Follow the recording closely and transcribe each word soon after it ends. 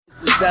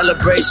It's a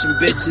celebration,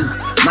 bitches.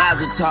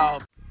 Mazel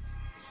tov.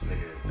 This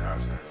nigga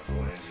Dodson, a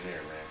whole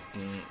engineer,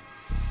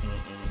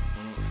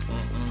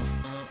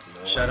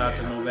 man. Shout out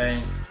to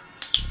Mobang.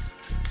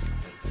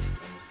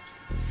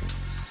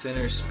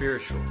 Center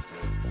Spiritual.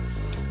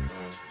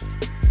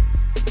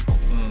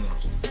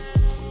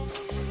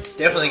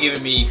 Definitely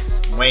giving me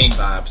Wayne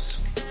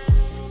vibes.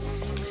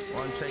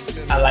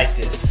 I like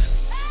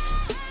this.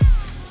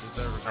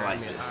 I like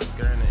this.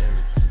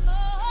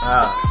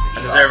 I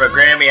deserve a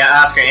Grammy, an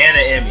Oscar, and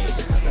an Emmy.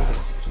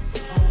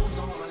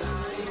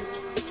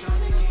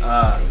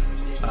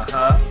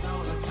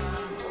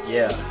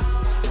 Yeah.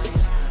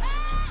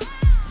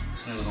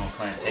 This nigga's on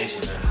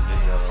plantation in the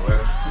video,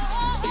 where?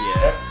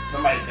 Yeah.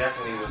 Somebody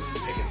definitely was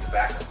picking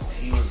tobacco.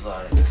 He was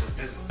like, This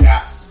is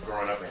Dots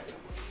growing up in.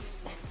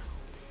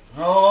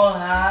 oh,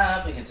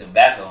 I'm picking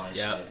tobacco and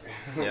Yep.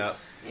 shit. Yep.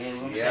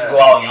 Yeah, we said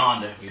go out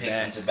yonder, pick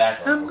some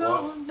tobacco. I'm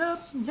going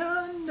up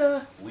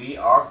yonder. We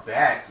are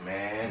back,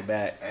 man. We're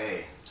back.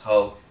 Hey,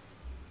 Ho,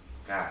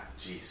 God,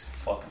 jeez,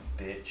 fucking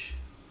bitch.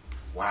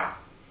 wow.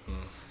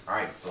 All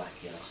right, black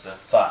youngster.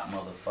 Fuck,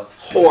 motherfucker.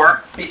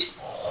 Whore. Bitch.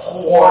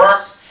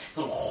 Horse.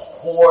 Little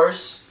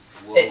horse.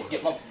 Whoa. Hey,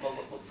 get my...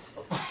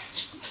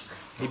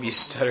 He be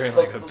stuttering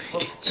like a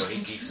bitch. Yo,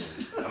 he geeks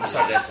me. I'm gonna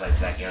start dancing like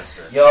black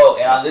youngster. Yo,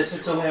 and I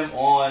listened to him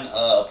on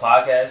a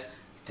podcast.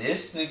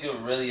 This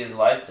nigga really is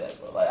like that,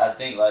 bro. Like, I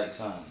think, like,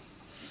 son,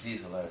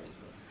 he's hilarious,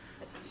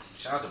 bro.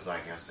 Shout out to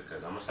black youngster,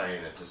 because I'm gonna start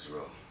hitting a Tootsie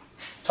Roll.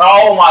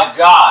 Oh, my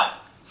God.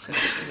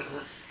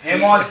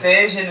 Him on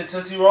stage in the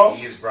Tootsie Roll?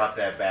 He has brought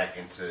that back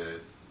into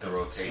the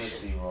rotation,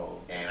 Tootsie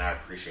Roll. and I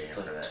appreciate him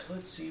The for that.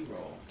 Tootsie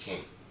Roll.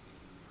 King.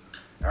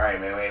 All right,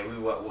 man.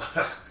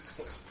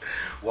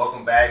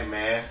 Welcome back,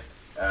 man.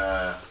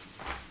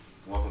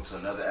 Welcome to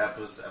another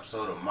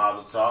episode of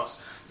Mazel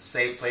Talks, the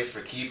safe place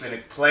for keeping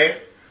it player,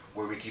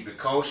 where we keep it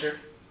kosher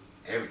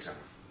every time,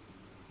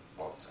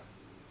 all the time.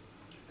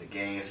 The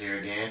gang is here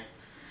again.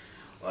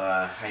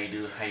 How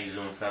you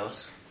doing,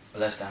 fellas?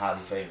 Blessed and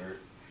highly favored.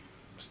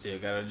 Still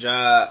got a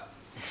job.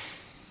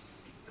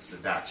 It's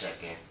a dot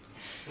check in.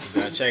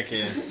 Still gotta check in.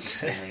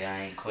 Nigga,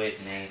 I ain't quit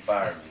and they ain't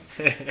fired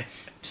me.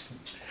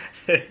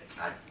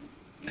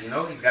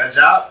 He's got a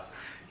job.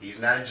 He's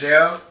not in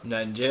jail.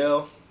 Not in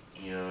jail.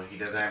 You know, he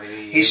doesn't have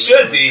any. He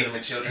should be.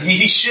 illegitimate children.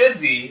 He should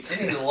be.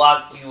 They need to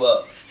lock you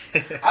up.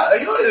 You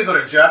don't need to go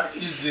to jail. I think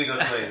you just need to go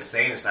to an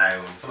insane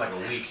asylum for like a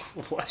week.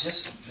 What?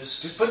 Just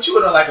Just put you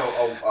in a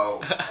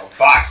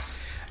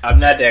box I'm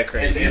not that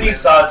crazy. you need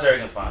solitary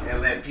confinement.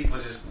 and let people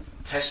just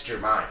test your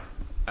mind.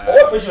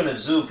 Or put you in a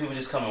zoo. People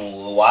just come and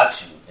will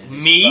watch you. And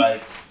just Me?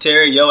 like,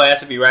 Terry, your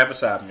ass would be right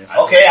beside me.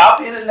 okay, I'll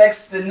be the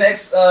next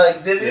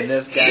exhibit. The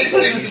next guy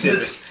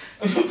exhibit.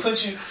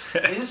 Put you.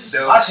 Just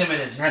So, watch him in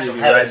his natural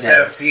you'll be right Instead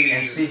habitat of feeding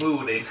and you see.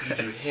 food, they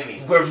feed you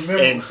Hemi. Remember,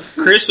 And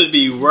Chris would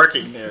be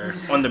working there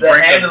on the the brink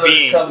of handlers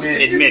being come in.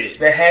 admitted.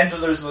 The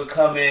handlers would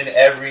come in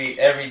every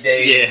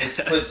day. Yeah. And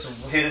just put some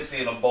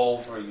Hennessy in a bowl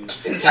for you.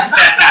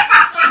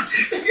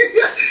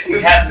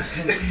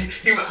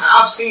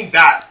 I've seen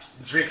Dot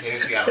drink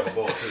Hennessy out of a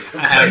bowl too.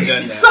 I have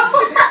done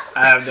that.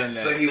 I have done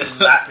So that. he was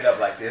knocking it up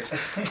like this.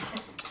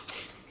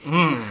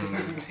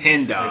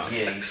 Hen dog.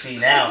 Yeah, you see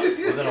now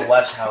we're gonna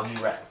watch how he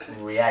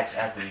reacts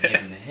after we give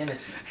him the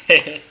Hennessy,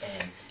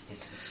 and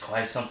it's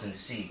quite something to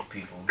see,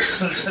 people.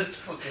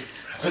 Just put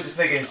this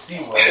nigga in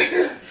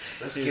SeaWorld.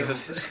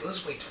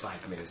 Let's wait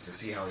 5 minutes to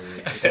see how he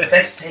reacts. His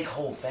effects take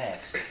hold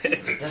fast.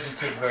 It doesn't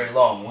take very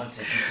long once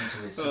it gets into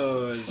his system.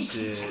 Oh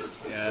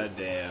shit! God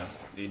damn,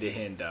 be the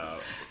hen dog.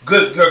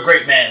 Good, you're a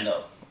great man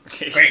though.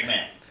 Great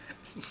man.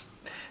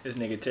 This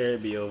nigga Terry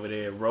be over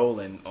there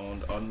rolling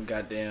on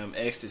goddamn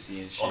ecstasy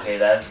and shit. Okay,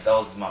 that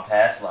was my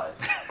past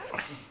life.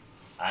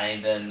 I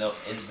ain't done no.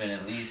 It's been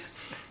at least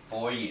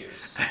 4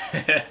 years.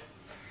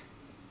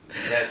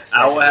 Is that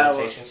I will have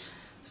limitations?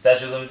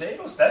 Statute of limitations.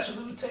 No statute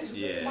of limitations.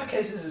 Yeah. My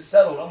case is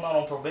settled. I'm not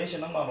on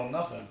probation. I'm not on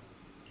nothing.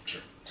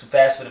 Sure. Too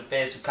fast for the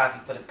feds. Too cocky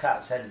for the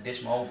cops. Had to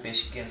ditch my old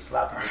bitch again.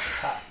 Sloppy with the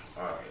cops.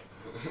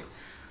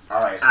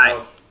 All right.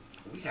 So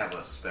we have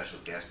a special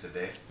guest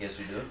today. Yes,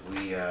 we do.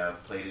 We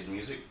played his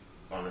music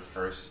on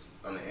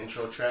the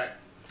intro track.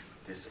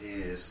 This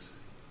is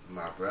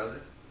my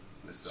brother.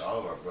 This is all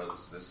of our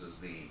brothers. This is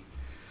the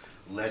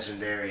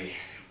legendary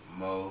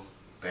Mo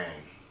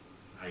Bang.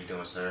 How you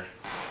doing, sir?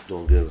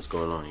 Doing good. What's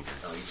going on, you guys?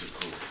 Oh, you too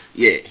cool.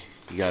 Yeah,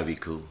 you gotta be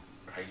cool.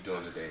 How you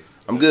doing today?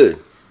 I'm good. You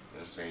know what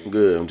I'm saying? I'm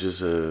good. I'm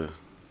just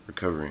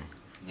recovering.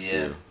 Yeah.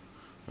 Still.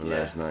 From Yeah.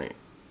 last night.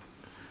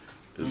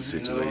 It was a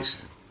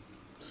situation.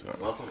 So.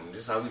 Welcome. This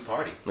is how we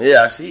party.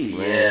 Yeah, I see.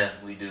 Man. Yeah,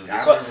 we do. God,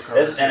 So, we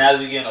recovered too. and as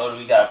we get older,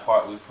 we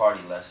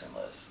party less and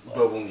less. Like,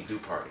 But when we do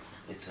party,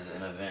 it's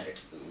an event.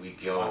 we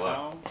go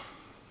up.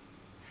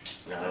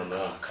 I don't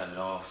know. Cut it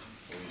off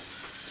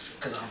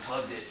because I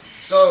unplugged it.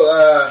 So,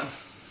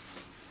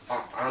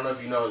 I don't know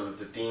if you know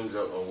the themes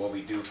of what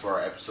we do for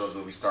our episodes.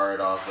 Where we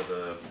started off with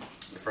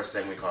the first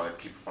segment, we call it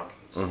 "Keep It Funky."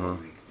 So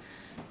we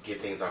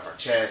get things off our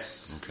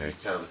chests. Okay. We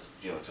tell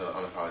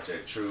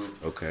unapologetic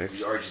truth. Okay.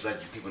 Or just let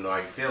people know how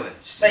you're feeling.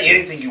 Just say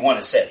anything you want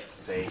to say.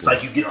 Say It's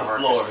like you get your the heart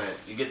floor. consent.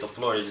 You get the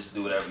floor to just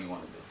do whatever you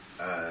want to do.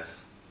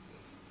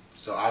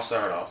 So I'll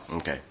start off.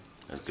 Okay,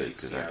 that's good.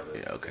 See how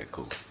Yeah. Okay.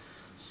 Cool.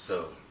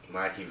 So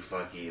my Keep It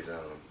Funky is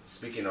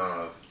speaking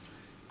of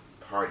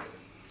partying.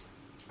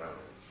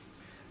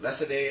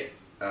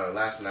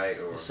 Last night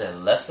or You said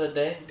lesser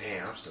day?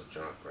 damn, I'm still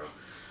drunk, bro.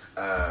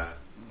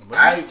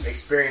 I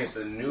experienced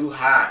a new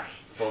high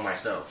for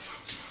myself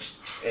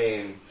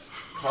in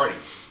party.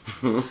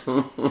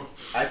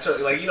 I took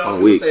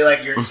people say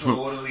like you're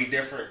totally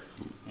different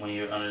When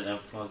you're under the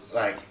influence.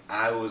 like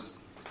I was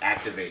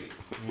activated.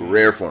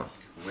 Rare form.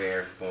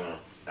 Rare form.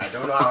 I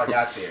don't know how I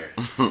got there,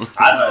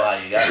 I know how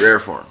you got it. Rare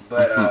form.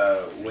 but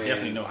when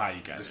Definitely know how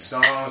you got the it.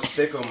 song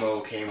 "Sicko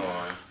Mode" came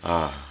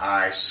on,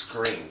 I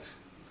screamed.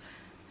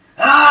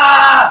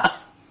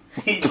 Ah!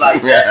 He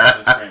like that. He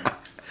was screaming.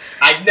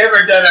 I'd never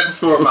done that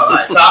before in my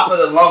life. Top of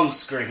the lung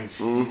scream.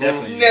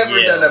 Definitely. Never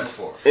yeah. done that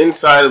before.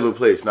 Inside of a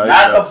place, not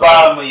Not even the outside.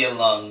 bottom of your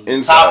lung.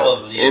 Inside. Top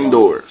of your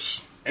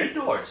Indoors. Lung.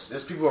 Indoors.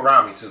 There's people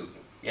around me too,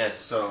 Yes.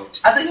 so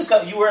I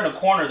think you were in a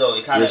corner though.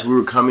 It kind Yes, of we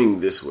were coming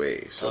this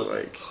way, so Okay.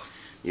 like,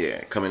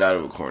 yeah, coming out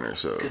of a corner.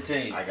 So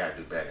continue. I gotta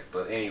do better.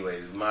 But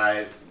anyways,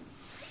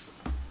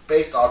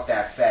 based off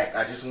that fact,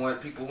 I just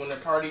want people when they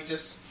party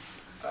just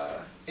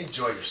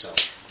enjoy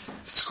yourself.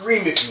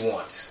 Scream if you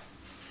want.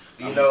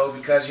 You know,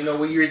 because you know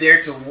when you're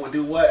there to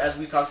do what, as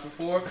we talked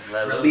before,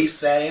 Let release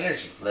that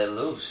energy. Let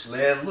loose.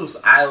 Let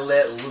loose. I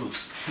let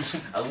loose.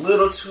 A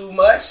little too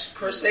much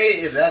per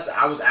se.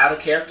 I was out of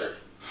character,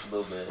 A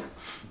little bit.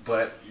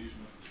 but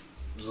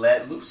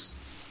let loose.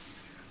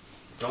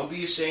 Don't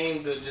be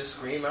ashamed to just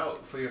scream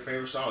out for your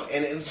favorite song.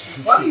 And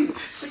it's funny,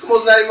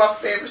 Sycamore's not even my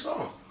favorite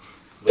song.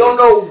 Don't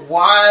know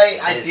why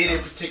I did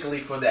it particularly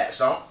for that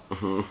song,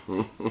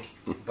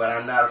 but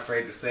I'm not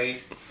afraid to say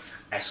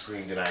I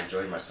screamed and I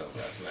enjoyed myself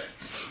last night.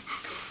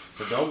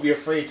 So don't be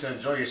afraid to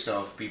enjoy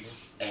yourself, people,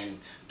 and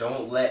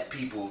don't let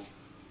people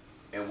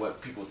and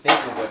what people think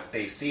of what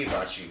they see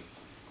about you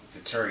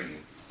deter you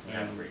from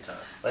having a great time.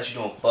 Unless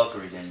you're doing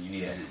fuckery, then you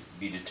need to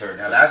be deterred.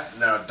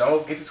 Now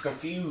don't get this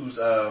confused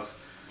of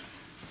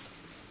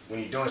when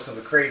you're doing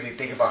something crazy.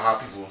 Think about how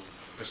people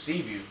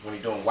perceive you when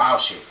you're doing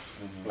wild shit,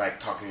 like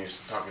talking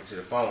to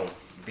the phone,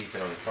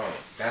 beefing on the phone.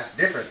 That's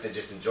different than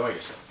just enjoying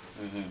yourself.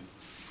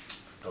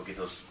 Don't get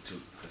those two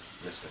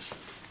misconstrued.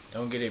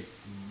 Don't get it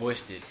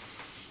boosted.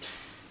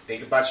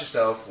 Think about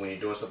yourself when you're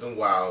doing something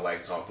wild,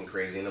 like talking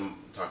crazy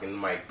talking to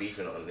the mic,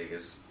 beefing on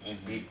niggas.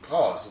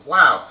 Pause.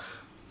 Wow.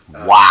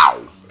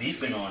 wow,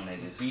 Beefing on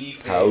niggas.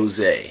 Beefing.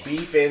 Jose.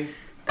 Beefing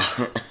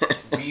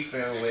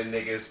with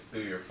niggas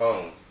through your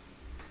phone.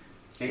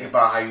 Think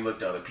about how you look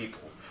to other people.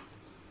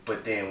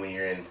 But then when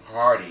you're in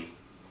party,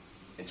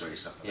 enjoy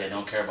yourself. Yeah,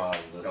 don't care about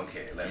how you look. Don't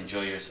care. Let Enjoy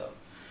loose. yourself.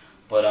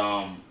 But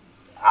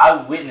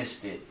I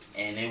witnessed it,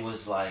 and it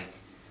was like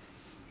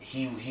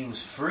he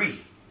was free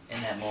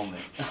in that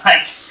moment.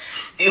 Like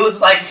it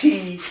was like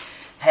he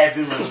had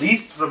been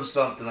released from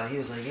something. Like he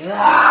was like,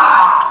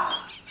 ah.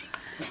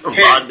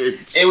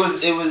 Bondage. It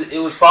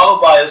was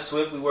followed by a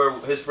swift. We were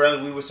his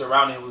friends. We were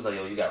surrounded. He was like,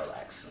 "Yo, you gotta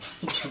relax."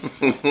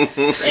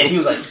 And he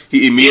was like,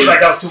 He was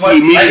like, "That was too much." He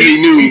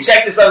immediately knew. He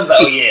checked this out. He was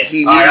like, "Oh yeah,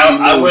 He all right,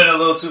 immediately I knew went a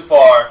little too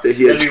far. that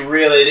he Let had- me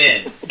reel it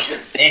in."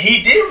 And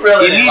he did reel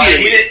it in.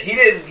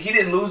 Like, he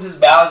didn't lose his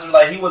balance.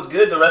 Like he was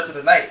good the rest of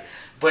the night.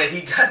 But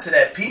he got to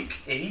that peak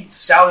and he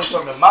shouted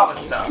from the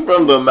mountaintop.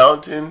 From the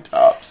mountain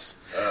tops.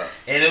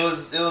 And it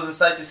was a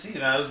sight to see,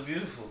 man. It was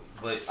beautiful.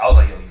 But I was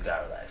like, yo, you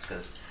gotta relax,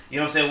 because you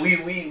know what I'm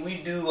saying.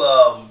 We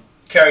do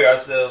carry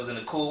ourselves in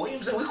a cool. You know what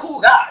I'm saying. We cool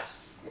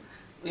guys. You know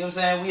what I'm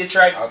saying. We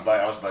attract. I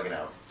was bugging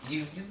out.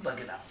 You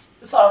bugging out.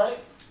 It's all right.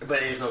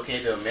 But it's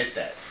okay to admit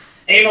that.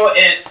 And you know,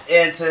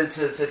 and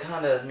to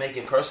kind of make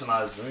it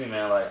personalized for me,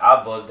 man. Like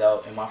I bugged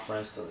out, and my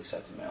friends still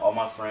accepted, man. All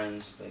my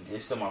friends, they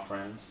still my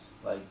friends.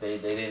 Like they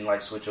didn't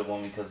like switch up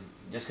on me because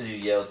you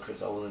yelled,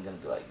 Chris. I wasn't gonna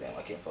be like, damn,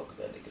 I can't fuck with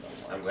that nigga no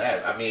more. I'm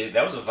glad. I mean,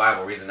 that was a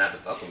viable reason not to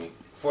fuck with me.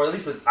 For at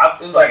least it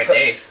was Like like a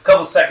day.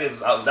 couple seconds.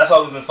 That's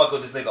why we've been fucking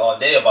with this nigga all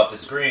day about the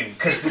scream,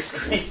 because the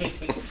scream.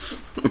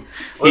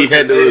 He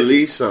had to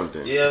release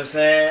something. You know what I'm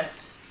saying?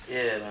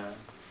 Yeah, man.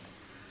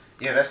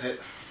 Yeah, that's it.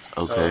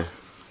 Okay.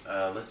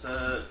 So, let's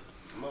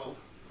Mo,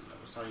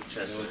 what's on your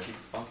chest? You want Man? to keep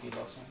it funky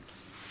about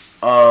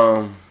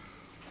something?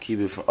 Keep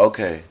it.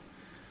 Okay.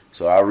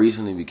 So I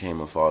recently became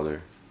a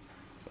father.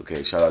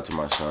 Okay. Shout out to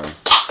my son.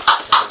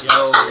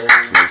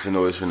 Make some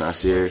noise for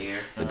Nasir,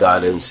 the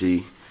God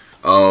MC.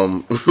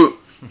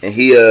 And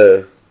he,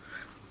 you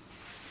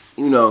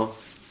know,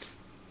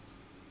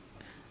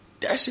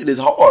 that shit is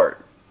hard,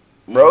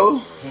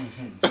 bro.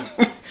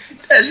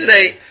 That shit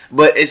ain't.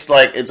 But it's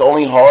like, it's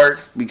only hard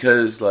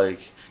because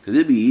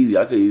it'd be easy.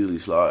 I could easily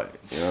slide.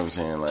 You know what I'm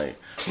saying? Like,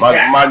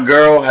 my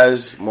girl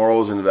has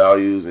morals and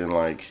values, and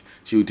like,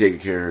 she would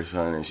take care of her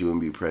son, and she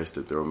wouldn't be pressed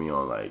to throw me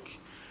on like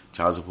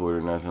child support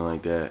or nothing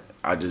like that.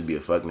 I'd just be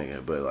a fuck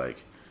nigga. But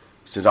like,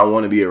 since I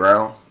want to be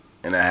around,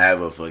 and I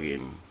have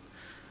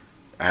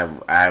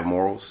I have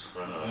morals.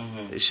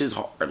 It's just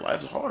hard.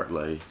 Life's hard.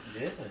 Like,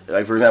 Yeah.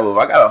 like for example, if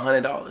I got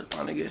 $100,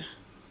 my nigga,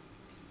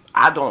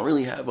 I don't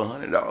really have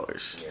 $100.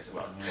 Yeah, it's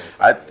about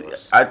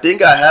 25 I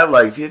think I have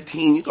like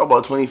 15. You talk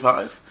about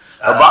 25.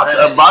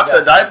 A box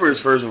of diapers,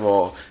 first of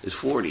all, is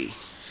 $40.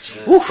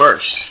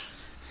 First.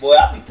 Boy,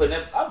 I'll be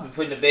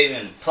putting the baby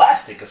in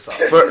plastic or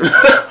something.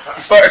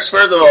 First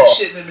of all,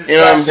 you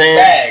know what I'm saying?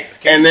 Bag.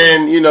 And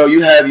then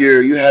you have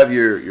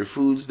your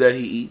foods that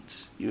he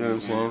eats. You know what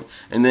I'm saying?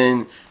 And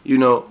then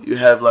you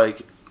have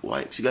like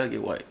wipes. You gotta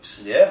get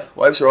wipes. Yeah.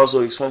 Wipes are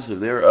also expensive.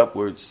 They're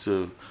upwards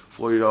to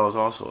 $40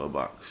 also a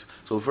box.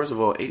 So first of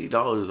all,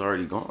 $80 is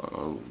already gone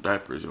on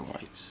diapers and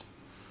wipes,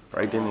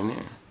 right then and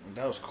there.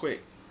 That was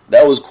quick.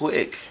 That was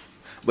quick,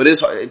 but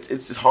it's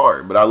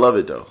hard. But I love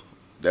it though.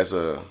 That's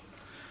a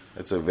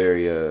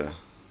very yeah,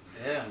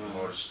 man.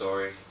 More the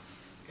story.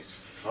 It's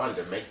fun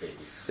to make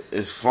babies.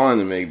 It's fun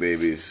to make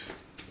babies,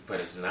 but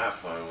it's not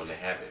fun when they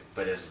have it.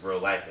 But it's real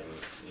life, and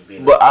you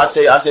being. But I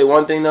say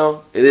one thing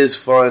though. It is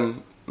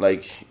fun,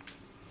 like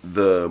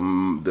the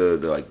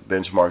like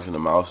benchmarks and the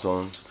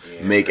milestones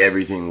make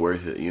everything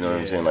worth it. You know what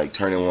I'm saying? Like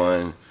turning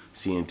one,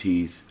 seeing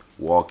teeth,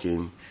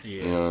 walking.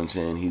 Yeah. You know what I'm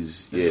saying?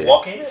 Is he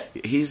walking yet?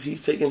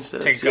 He's taking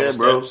steps. Take a couple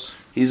bro. steps.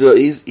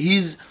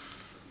 He's.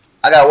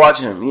 I gotta watch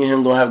him. Me and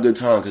him gonna have a good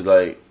time because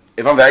like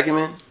if I'm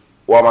vacuuming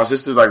while my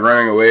sister's like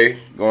running away,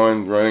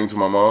 running to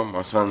my mom,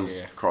 my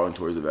son's crawling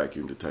towards the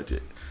vacuum to touch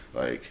it.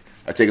 Like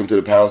I take him to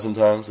the pound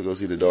sometimes to go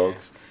see the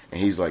dogs, and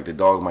he's like the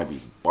dog might be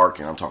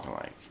barking. I'm talking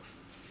like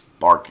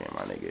barking,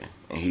 my nigga,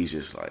 and he's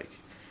just like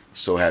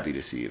so happy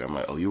to see it. I'm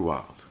like, oh, you're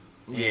wild.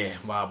 Yeah,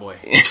 wild boy.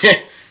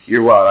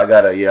 You're wild. I'm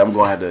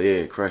gonna have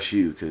to crush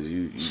you because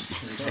you.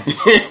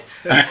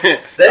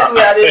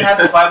 Thankfully, I didn't have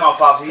to fight my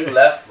pops. He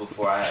left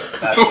before I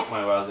got to the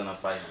point where I was gonna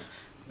fight him.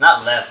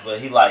 Not left, but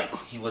he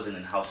wasn't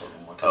in the household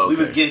anymore. Because we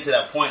was getting to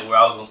that point where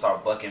I was gonna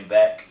start bucking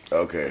back.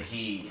 Okay.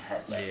 He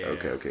had left. Yeah.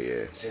 Okay,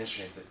 yeah. It's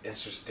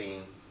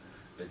interesting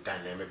the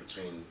dynamic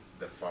between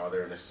the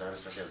father and the son,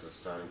 especially as the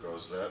son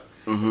grows up.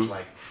 Mm-hmm. It's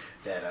like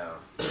that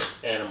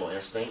animal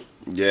instinct.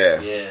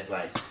 Yeah. Yeah.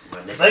 Like my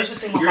nigga. 'Cause I used to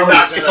think my You're father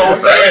not was so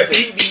gonna fast.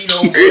 beat me,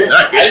 no I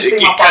used to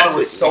think my father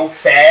was so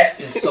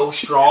fast and so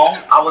strong.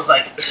 I was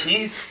like,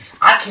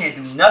 I can't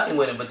do nothing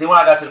with him. But then when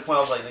I got to the point,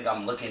 I was like, nigga,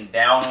 I'm looking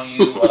down on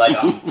you, or like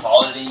I'm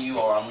taller than you,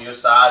 or I'm your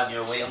size,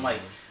 your weight. I'm like,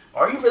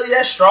 are you really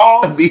that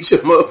strong? Beat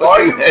your motherfucker.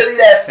 Are you really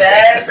that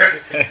fast?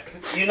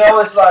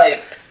 It's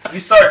like you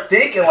start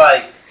thinking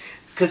like,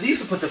 because he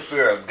used to put the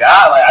fear of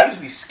God. Like I used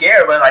to be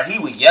scared, but like he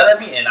would yell at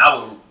me and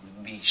I would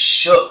be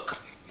shook.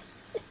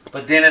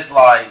 But then it's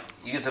like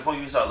you get to the point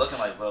where you start looking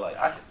like, bro, like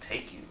I could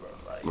take you, bro.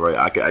 Like, Right,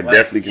 I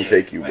definitely can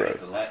take you, bro.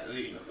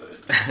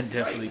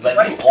 Definitely.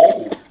 like you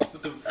old.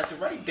 At the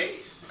right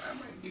date, I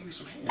might give you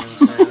some hands.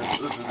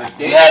 This is the You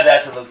day. had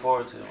that to look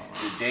forward to.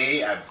 The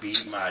day I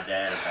beat my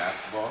dad at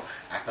basketball,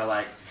 I felt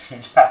like you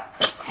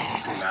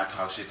could not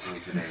talk shit to me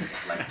today.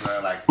 Like,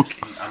 bro, like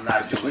I'm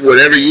not doing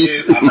Whatever you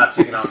dishes, say. I'm not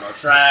taking out no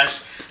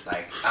trash.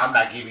 Like I'm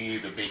not giving you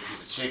the big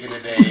piece of chicken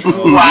today.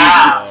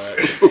 Wow,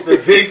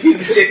 the big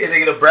piece of chicken,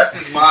 nigga. The breast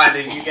is mine,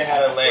 and you can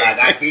have a leg. Like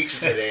I beat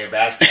you today in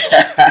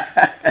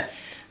basketball.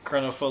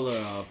 Kernel full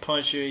of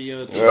punch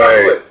your thing.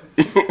 Right.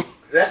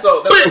 That's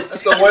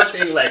the one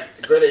thing.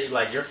 Like, granted,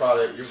 like your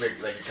father, you're big,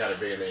 like you're kind of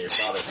bigger than your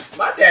father.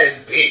 My dad is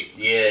big.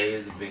 Yeah, he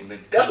is a big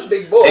nigga. That's a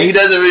big boy. And he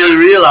doesn't really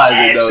realize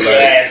it though.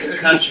 Ass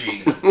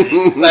country.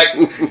 Like,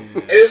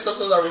 and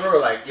sometimes I remember,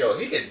 like, yo,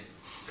 he can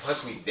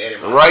punch me dead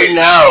in my Right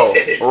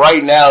face.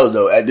 right now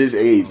though, at this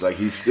age, like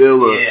he's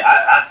still a.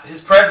 Yeah,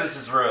 his presence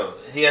is real.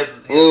 He has.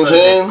 His You know what I'm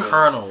presence saying? is real.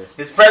 Colonel.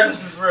 His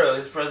presence is real.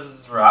 His presence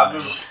is real. I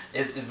remember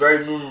it's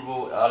very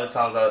memorable. All the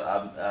times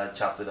I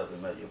chopped it up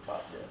and met your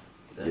pop.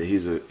 Yeah,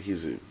 he's a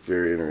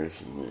very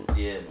interesting man.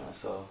 Yeah, man.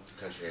 So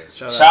Country ass.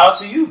 Shout shout out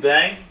to you,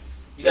 Bang.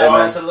 You got Yeah, all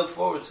man. that to look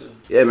forward to.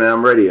 Yeah, man,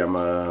 I'm ready. I'm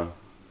gonna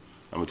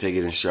take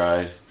it in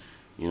stride.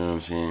 You know what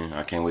I'm saying?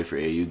 I can't wait for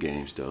AU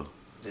games though.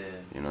 Yeah.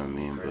 You know what I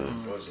mean?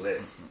 It was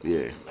lit. But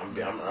yeah, I'm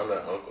the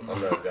uncle, I'm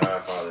the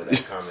godfather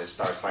that comes and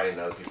starts fighting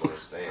other people in the I'm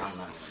stands.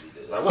 not gonna be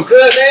there. Like, what's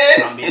good,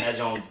 man? I'm being that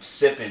joint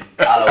sipping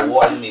out of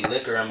water, me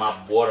liquor in my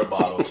water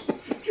bottle.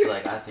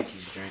 Like I think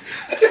he's drinking.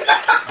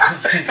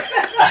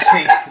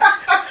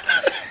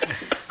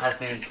 I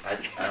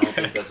don't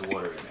think that's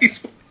water in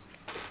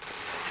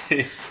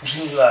there.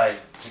 He's like,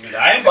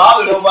 I ain't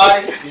bothered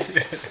nobody.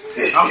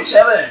 I'm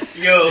chilling.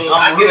 Yo,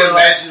 I'm I can really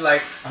imagine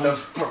like the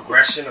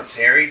progression of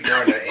Terry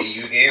during the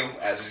AU game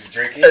as he's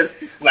drinking.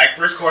 Like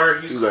first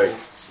quarter, he's he's cool. like,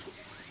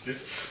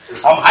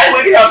 I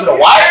went down to the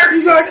wire.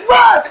 He's like,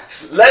 right.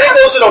 Let it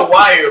go to the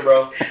wire,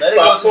 bro. Let it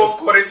By go to fourth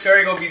quarter,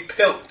 Terry gonna be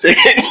pilt.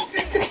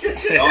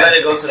 Don't let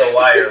it go to the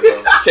wire,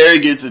 bro. Terry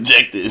gets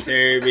ejected.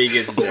 Everybody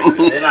gets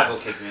ejected. They're not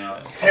gonna kick me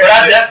out. But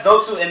that's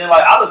go to, and then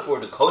like I look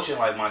forward to coaching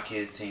like my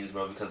kids' teams,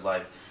 bro, because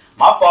like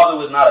my father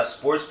was not a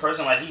sports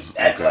person. Like he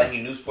acted like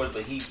he knew sports,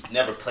 but he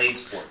never played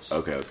sports.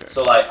 Okay.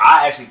 So like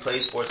I actually play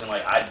sports, and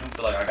like I do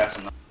feel like I got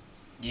some.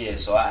 Yeah,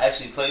 so I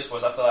actually play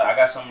sports. I feel like I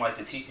got something like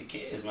to teach the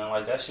kids, man.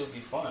 Like that should be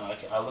fun.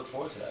 I look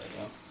forward to that. You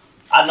know,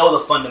 I know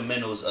the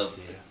fundamentals of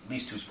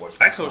these two sports.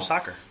 I coach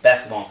soccer.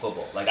 Basketball and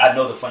football. Like I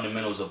know the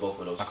fundamentals of both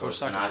of those. I coached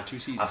sports, soccer and for 2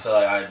 seasons. I feel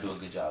like I do a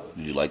good job of it.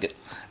 Did you like it?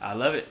 I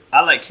love it.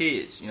 I like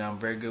kids. You know, I'm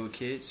very good with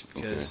kids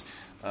because,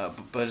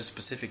 but a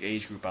specific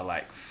age group. I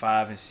like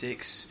 5 and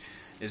 6.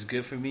 is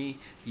good for me.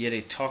 Yeah,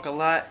 they talk a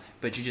lot,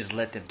 but you just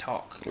let them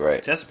talk.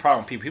 Right. So that's the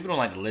problem with people. People don't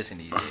like to listen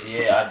to you.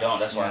 Yeah, I don't.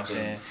 That's why You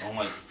know what I'm I'm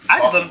like. I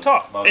just let them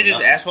talk. about They just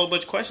nothing. ask a whole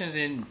bunch of questions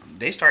and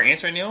they start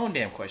answering their own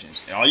damn questions.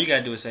 And all you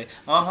gotta do is say,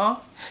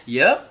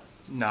 yep.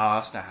 No,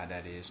 that's not how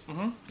that is.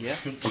 Yeah.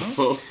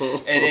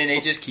 And then they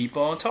just keep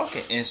on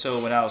talking. And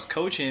so when I was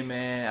coaching,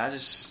 man, I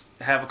just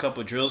have a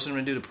couple of drills for them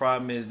to do. The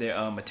problem is their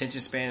attention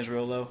span is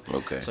real low.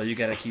 Okay. So you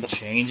gotta keep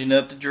changing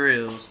up the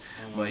drills.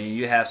 But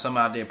you have some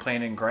out there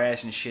playing in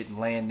grass and shit and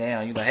laying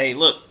down. You're like, hey,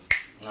 look,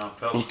 No,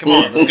 come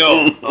on, let's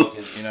go.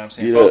 Focus. You know what I'm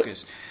saying? Yeah.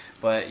 Focus.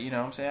 But you know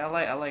what I'm saying?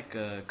 I like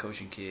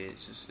coaching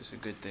kids. It's a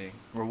good thing.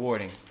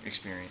 Rewarding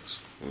experience.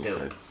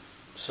 Dude.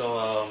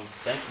 So,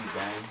 thank you,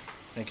 Bang.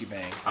 Thank you,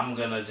 Bang. I'm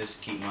gonna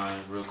just keep mine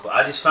real quick.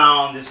 I just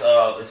found this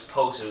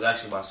post. It was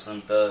actually by Slim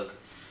Thug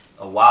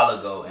a while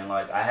ago, and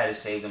like I had it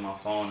saved in my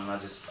phone, and I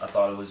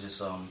thought it was just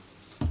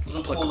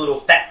cool little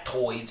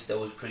factoids that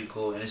was pretty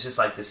cool, and it's just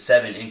like the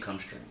 7 income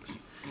streams,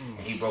 and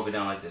he broke it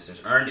down like this: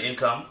 there's earned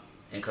income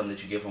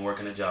that you get from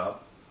working a job.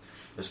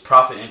 There's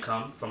profit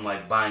income from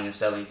like buying and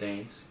selling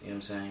things. You know what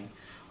I'm saying?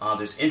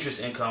 There's interest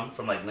income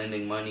from like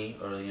lending money,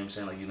 or you know what I'm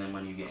saying, like you lend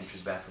money, you get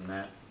interest back from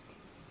that.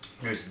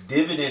 There's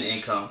dividend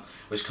income,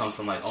 which comes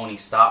from like owning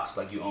stocks,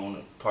 like you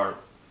own a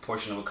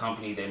portion of a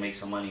company, they make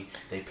some money,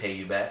 they pay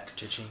you back.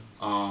 Cha-ching.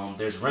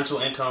 There's rental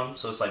income,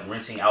 so it's like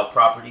renting out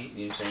property. You know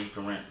what I'm saying?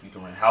 You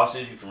can rent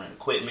houses, you can rent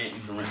equipment,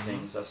 you can rent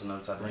things. That's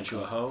another type of Rent income.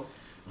 you a hoe?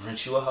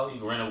 Rent you a hoe.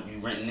 You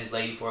renting this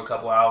lady for a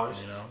couple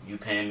hours. You know. You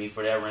paying me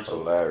for that rental.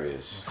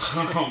 Hilarious.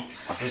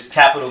 There's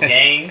capital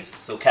gains.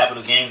 So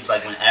capital gains is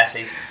like when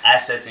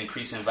assets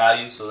increase in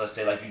value. So let's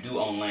say like you do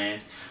own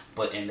land,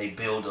 and they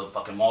build a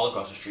fucking mall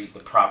across the street, the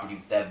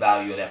property, that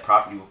value of that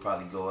property will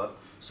probably go up.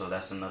 So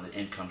that's another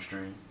income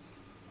stream.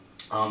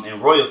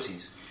 And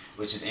royalties,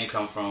 which is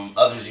income from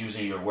others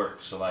using your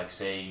work. So like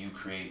say you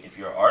create, if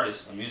you're an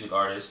artist, a music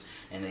artist,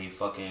 and they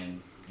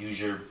fucking use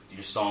your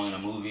song in a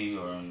movie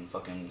or in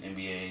fucking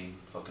NBA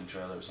fucking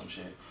trailer or some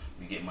shit,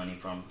 you get money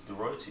from the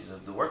royalties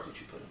of the work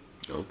that you put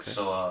in. Okay.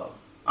 So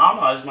I don't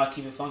know, I just might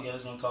keep it funky. I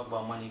just want to talk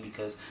about money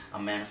because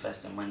I'm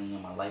manifesting money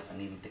in my life. I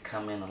need it to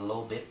come in a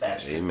little bit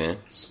faster. Amen.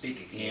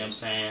 Speak again. You know what I'm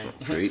saying?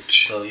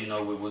 Preach. So, you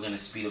know, we're going to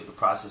speed up the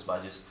process by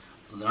just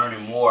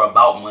learning more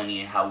about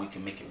money and how we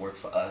can make it work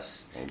for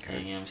us. Okay.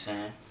 You know what I'm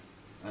saying?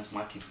 That's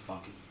my keep it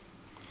funky.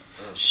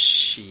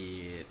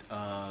 Shit.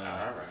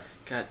 Alright.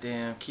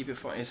 Goddamn, keep it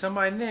fun. Is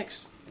somebody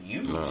next?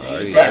 You? No, Yeah, I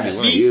you already it's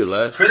won me. you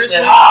last. Chris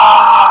said,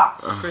 ah!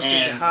 Kristen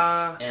And-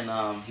 Ha.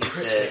 And he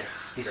Chris said,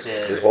 It's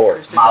he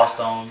hard. said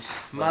milestones,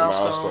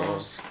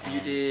 Milestones. You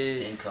and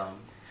did. income.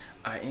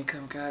 Alright,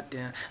 income,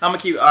 goddamn. I'm gonna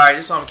keep. Alright,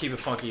 this is what I'm gonna keep it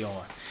funky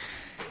on.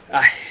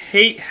 I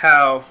hated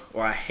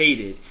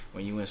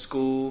when you in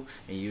school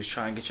and you was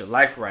trying to get your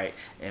life right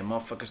and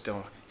motherfuckers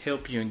don't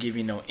help you and give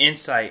you no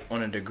insight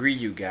on a degree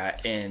you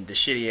got and the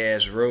shitty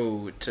ass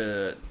road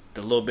to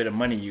the little bit of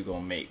money you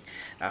gonna make.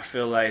 I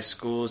feel like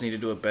schools need to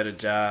do a better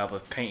job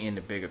of painting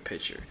the bigger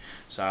picture.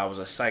 So I was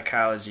a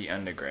psychology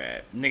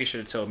undergrad. Nigga should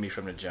have told me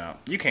from the jump,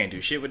 you can't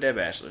do shit with that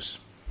bachelor's.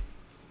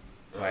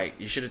 Like,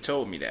 you should have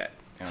told me that.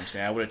 You know what I'm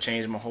saying? I would have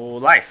changed my whole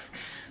life.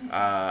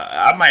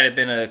 I might have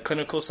been a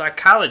clinical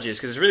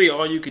psychologist because really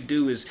all you could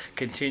do is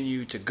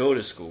continue to go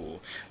to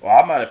school. Or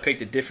I might have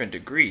picked a different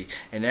degree,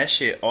 and that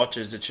shit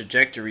alters the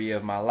trajectory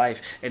of my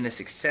life and the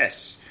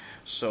success.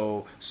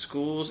 So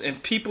schools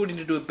and people need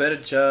to do a better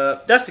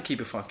job. That's to keep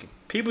it funky.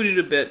 People need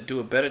to do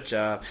a better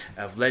job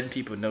of letting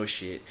people know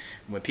shit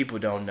when people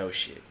don't know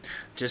shit.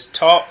 Just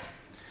talk.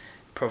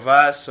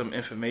 Provide some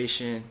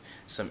information,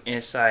 some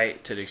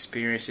insight to the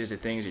experiences, the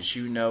things that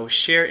you know.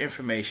 Share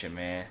information,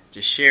 man.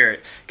 Just share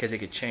it because it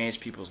could change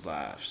people's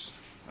lives.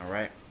 All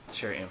right?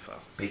 Share info.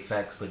 Big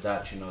facts, but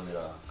Dot, you know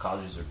that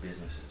colleges are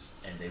businesses,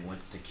 and they want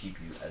to keep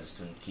you as a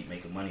student, keep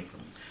making money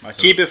from you. My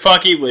So- keep it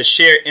funky was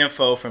share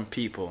info from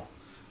people.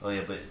 Oh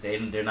yeah, but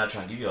they're not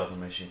trying to give you all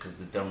information because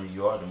the dumber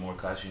you are, the more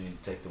class you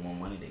need to take, the more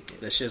money they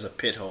get. That shit's a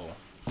pit hole.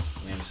 You know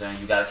what I'm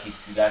saying? You gotta keep.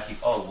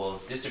 Oh well,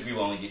 this degree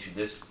will only get you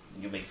this.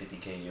 You make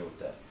 $50K a year with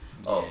that.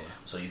 Oh, Yeah.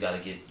 so you gotta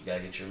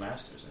get your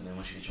master's, and then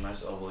once you get your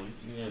master's, oh well,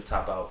 you're gonna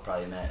top out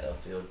probably in that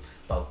field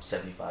about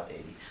 75,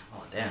 80.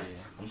 Oh damn, Yeah.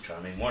 I'm trying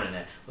to make more than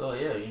that. Well,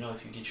 yeah, you know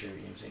if you get your, you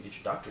know what I'm saying, get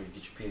your doctorate,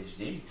 get your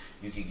PhD,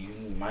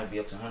 you might be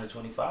up to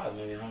 125,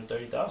 maybe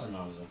 $130,000. You know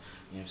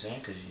what I'm saying?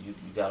 Because you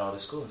got all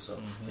this schooling, so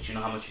but you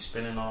know how much you're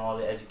spending on all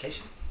the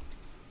education.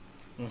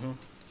 Mm-hmm.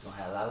 It's gonna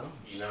have a lot of them.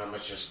 You know how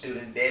much your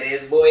student debt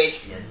is, boy?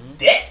 Yeah,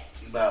 debt.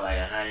 About like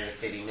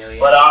 150 million.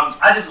 But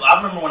I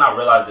remember when I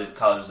realized that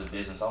college was a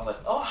business, I was like,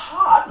 oh,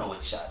 I know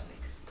what y'all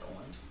niggas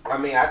doing. I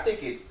mean, I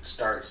think it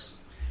starts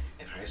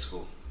in high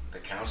school. The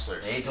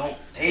counselors. They don't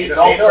They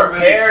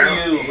prepare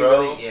really you,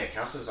 bro. yeah,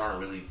 counselors aren't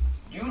really.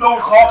 You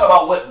don't talk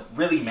about what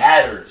really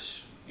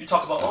matters. You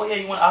talk about, oh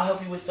yeah, I'll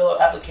help you with fill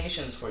out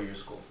applications for your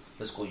school,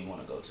 the school you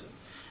want to go to. You know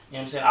what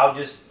I'm saying? I'll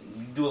just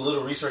do a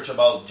little research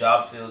about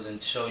job fields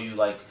and show you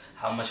like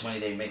how much money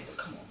they make. But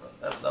come on,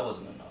 bro, that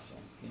wasn't enough,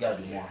 man. You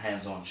gotta do more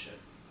hands-on shit.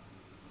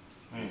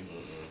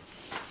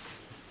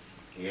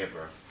 Yeah,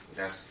 bro.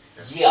 That's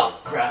Yeah,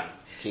 bruh.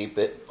 Keep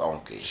it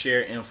funky.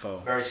 Share info.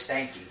 Very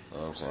stanky. You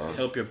know what I'm saying?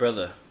 Help your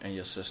brother and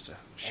your sister.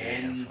 Share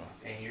info.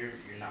 And you're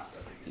not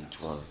brother. You're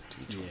Each not one.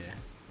 Yeah. You know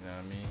what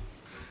I mean?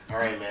 All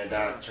right, man.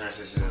 That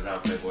transition is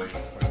out, Playboy.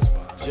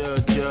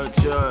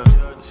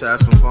 Let's have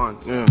some fun.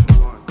 Yeah.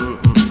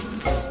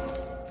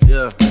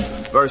 Yeah.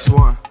 Verse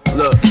 1.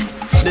 Look.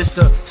 This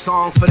a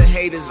song for the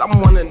haters, I'm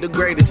one of the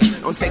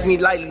greatest. Don't take me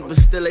lightly, but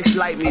still they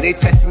slight me. They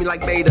test me like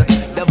beta.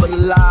 Devil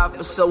alive,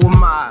 but so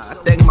am I. I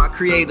thank my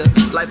creator.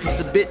 Life is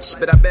a bitch,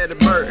 but I better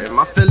burden.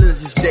 My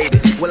feelings is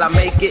jaded. Will I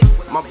make it?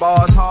 My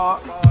bars hard.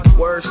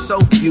 Words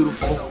so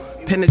beautiful.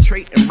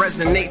 Penetrate and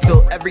resonate.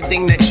 Feel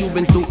everything that you've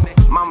been through.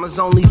 Mama's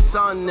only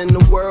son in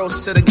the world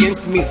set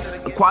against me.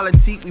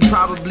 Equality, we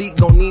probably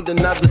gon' need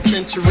another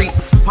century.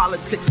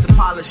 Politics, a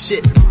pile of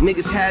shit.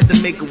 Niggas had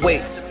to make a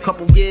way.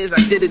 Couple years,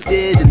 I did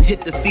and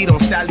hit the feet on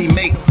Sally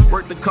Mae.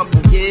 Worked a couple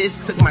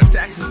years, took my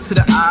taxes to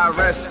the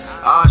IRS.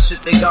 Ah,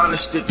 shit, they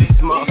garnished it. These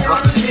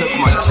motherfuckers took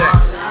my check.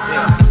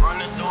 Yeah.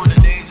 Running through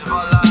the days of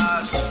our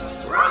lives.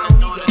 Running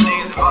through the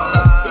days of our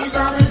lives. These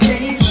are the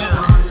days of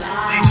our lives.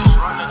 They just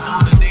running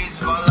through the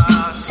days of our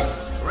lives.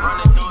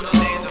 Running through the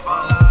days of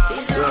our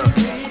lives.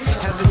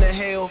 Yeah. Heaven and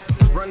hell,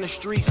 run the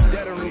streets,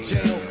 dead or in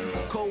jail.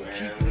 Cold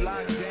keep you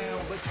locked down,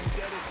 but you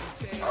get it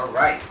from tail. All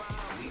right.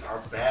 Are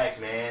back,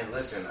 man.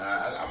 Listen,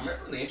 I'm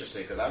really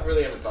interested because I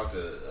really haven't talked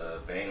to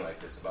Bang like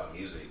this about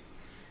music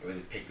and really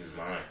picked his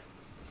mind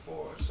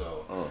before.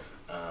 So,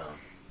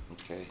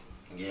 Okay.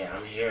 yeah,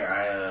 I'm here.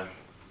 I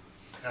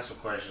got some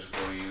questions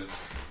for you.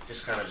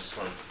 Just want to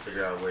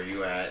figure out where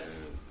you at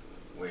and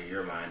where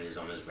your mind is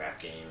on this rap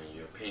game and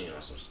your opinion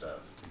on some stuff.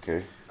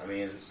 Okay. I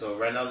mean, so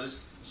right now,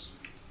 just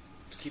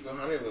keep it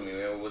 100 with me,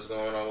 man. What's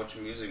going on with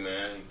your music,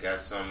 man? You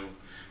got some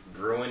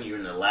brewing? You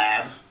in the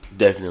lab?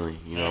 Definitely.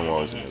 You know I'm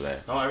always in the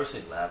lab. Don't ever say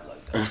lab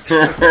like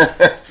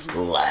that.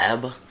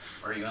 Lab?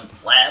 Are you in the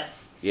lab?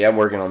 Yeah, I'm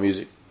working on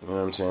music. You know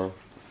what I'm saying?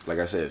 Like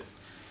I said,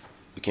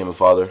 became a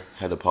father.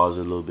 Had to pause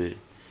it a little bit.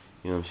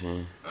 You know what I'm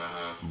saying?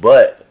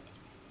 But,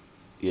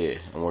 yeah,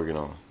 I'm working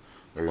on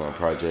a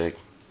project.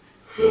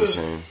 You know what I'm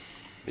saying?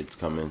 It's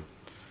coming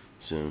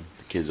soon.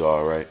 The kids are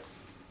alright.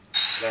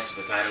 That's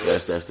the title.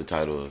 That's the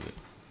title of it.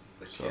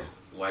 The kids.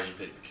 Why'd you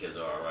pick The Kids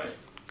Are Alright?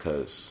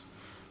 Because,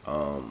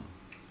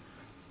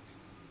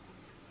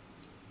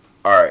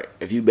 alright,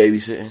 if you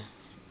babysitting,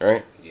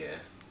 right? Yeah.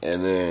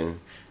 And then,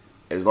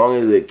 as long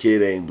as the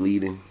kid ain't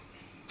bleeding,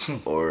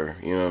 or,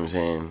 you know what I'm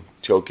saying,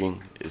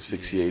 choking,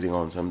 asphyxiating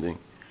on something,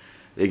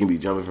 they can be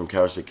jumping from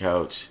couch to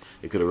couch.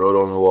 They could have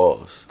wrote on the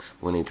walls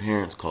when their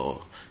parents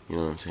call. You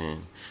know what I'm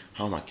saying?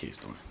 How are my kids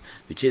doing?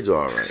 The kids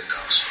are alright.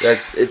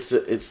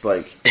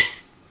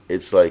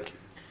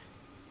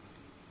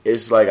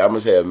 It's like I'm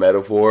gonna say a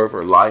metaphor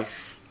for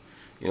life.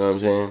 You know what I'm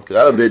saying? Because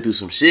I done been through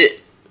some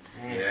shit.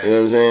 Yeah. You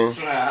know what I'm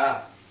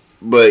saying?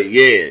 But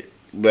yeah,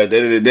 but at the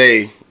end of the day,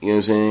 you know what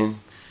I'm saying?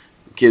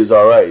 Kids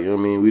alright, you know what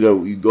I mean?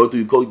 You go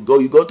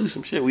through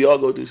some shit. We all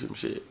go through some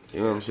shit. You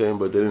know what I'm saying?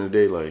 But at the end of the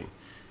day, like,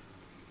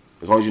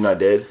 as long as you're not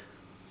dead,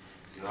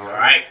 You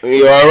alright?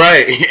 you're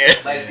alright.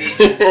 Like, did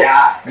you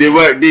die?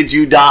 Did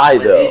you die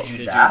But though? Did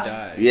you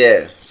die?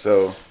 Yeah,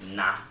 so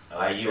Nah.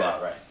 Are you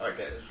alright?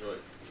 Okay, that's really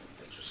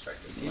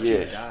introspective.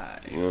 yeah. Die.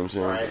 You know what I'm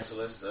saying? Alright, so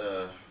let's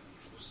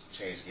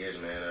change gears,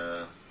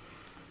 man.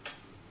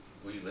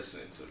 What are you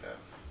listening to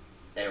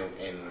now?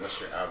 And what's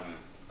your album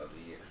of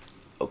the year?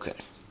 Okay.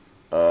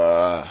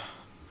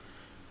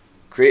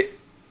 Crit.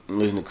 I'm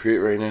listening to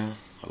Crit right now.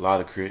 A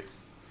lot of Crit.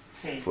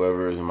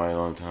 Forever is a mighty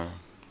long time.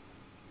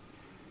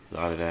 A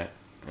lot of that.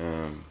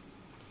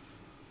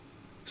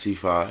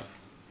 C5.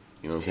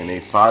 You know what I'm saying? They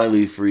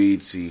finally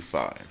freed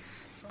C5.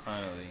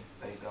 Finally.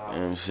 Thank You know God. what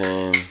I'm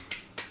saying?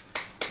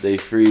 They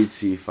freed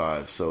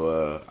C5.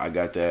 So I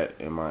got that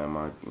in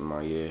my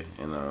yeah.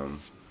 And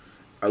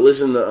I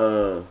listen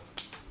to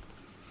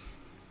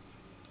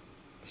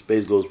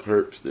Space Ghost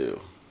Perp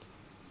still.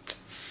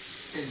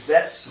 Is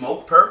that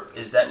Smoke Perp?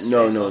 Is that Space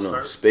No.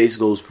 Perp? Space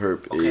Ghost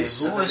Perp Okay,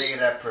 is Who who the is? nigga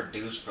that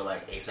produced for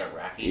like ASAP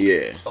Rocky?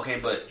 yeah. Okay,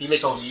 but He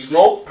makes so music?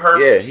 Smoke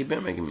Perp. Yeah, he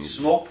been making music.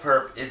 Smoke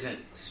Perp isn't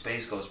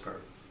Space Ghost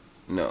Perp.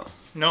 No.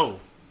 No.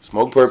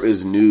 Smoke Perp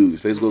is new.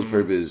 Space Ghost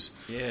Perp is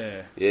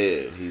Yeah.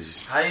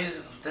 he's How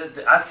is?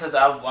 Because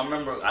I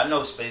remember I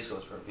know Space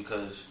Ghost Perp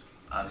because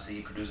obviously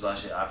he produced a lot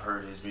of shit. I've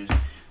heard his music,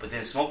 but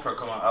then Smoke Perp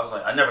come out. I was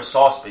like, I never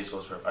saw Space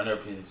Ghost Perp. I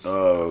never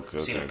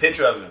seen a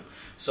picture of him.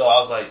 So I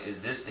was like, is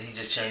this? Did he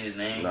just change his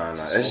name? Nah.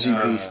 to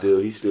SGP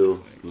Smoke he's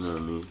still, you know what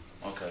I mean?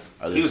 Perp? Okay.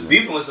 I He was listen to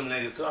beefing with some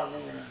niggas too. I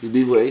remember. He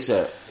beef with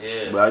ASAP.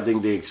 Yeah. But I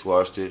think they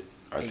squashed it.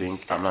 I think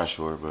ASAP. I'm not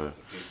sure, but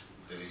Does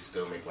he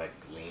still make like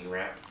lean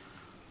rap?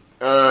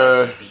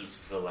 Beats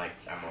feel like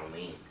I'm on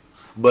lean.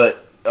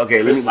 but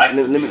okay, Chris liked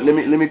the video.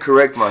 let me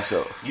correct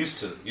myself. Used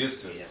to. Yes,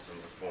 some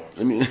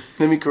reform.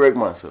 Let me correct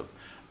myself.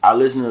 I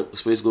listen to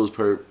Space Ghost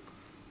Perp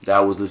that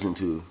I was listening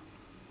to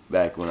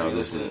back when I was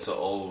listening to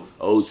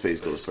old Space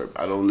Ghost Perp.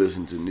 I don't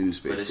listen to new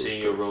Space but Ghost it's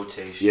in your Perp.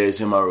 rotation. Yeah,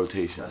 it's in my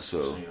rotation. That's So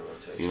what's in your rotation.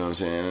 rotation. You know what I'm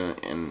saying?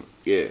 And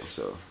yeah,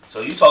 so.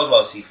 So you talked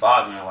about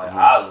C5, man. Like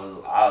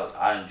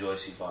I enjoy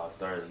C5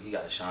 thoroughly. He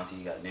got Ashanti,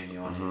 he got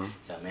Nivea on it,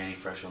 he got Manny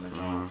Fresh on the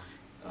drum.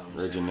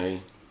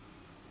 Regine.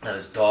 Got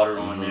his daughter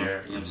on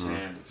there. You know what I'm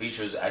saying? The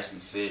features actually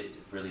fit,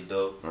 really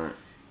dope. Right.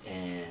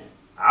 And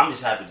I'm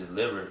just happy to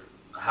deliver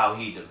how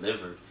he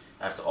delivered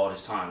after all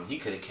this time. He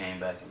could have came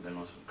back and been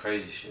on some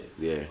crazy shit.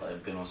 Yeah.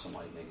 Like been on some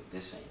like, nigga,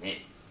 this ain't it.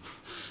 You know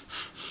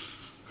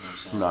what I'm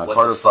saying? Nah, What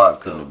Carter the fuck, 5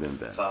 couldn't though? have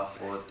been bad. 5,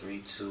 4, 3,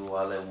 2,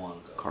 I let one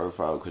go. Carter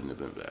 5 couldn't have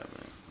been bad,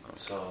 man.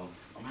 So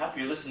I'm happy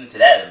you're listening to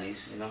that at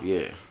least, you know?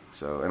 Yeah.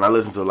 So, and I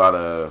listen to a lot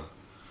of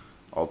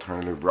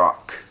alternative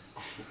rock.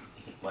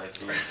 Like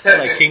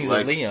Kings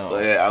of Leon.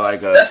 Yeah, I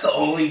like. that's the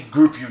only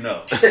group you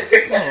know.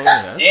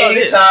 That's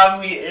Anytime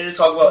we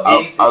talk about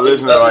anything, I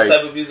listen to like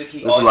type of music, he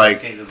listen always like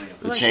says Kings of Leon.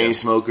 the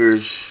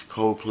Chainsmokers,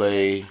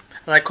 Coldplay.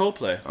 I like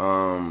Coldplay.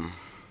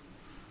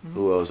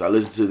 Who else? I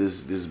listen to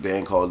this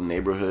band called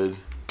Neighborhood.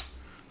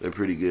 They're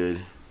pretty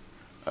good.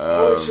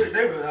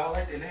 Neighborhood, I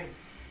like their name.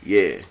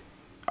 Yeah,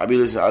 I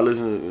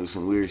listen to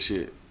some weird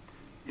shit.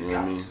 You know what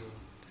I mean?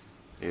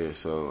 Yeah,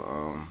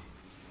 so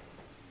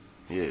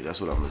yeah,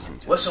 that's what I'm listening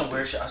to. What's some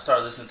weird shit? I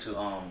started listening to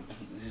I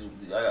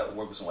got to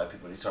work with some white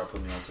people. They started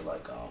putting me onto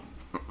like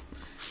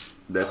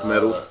death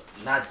metal.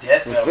 Not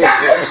death metal.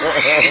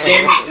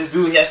 This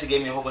dude, he actually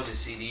gave me a whole bunch of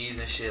CDs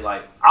and shit.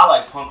 Like I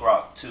like punk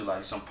rock too,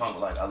 like some punk.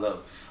 Like I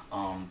love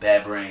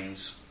Bad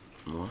Brains.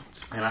 What?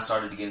 And I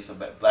started to get into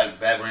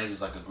Bad Brains is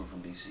like a group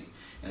from DC,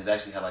 and it's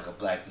actually had like a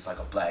black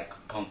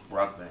punk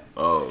rock band.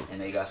 Oh.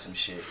 And they got some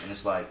shit, and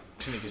it's like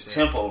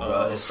tempo,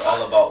 bro. It's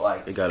all about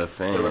like They got a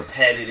fan. the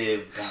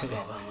repetitive.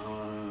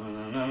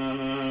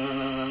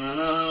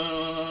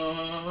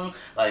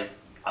 Like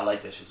I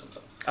like that shit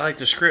sometimes. I like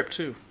the script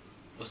too.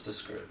 What's the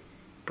script?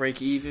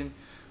 Break even.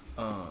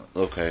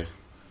 Okay.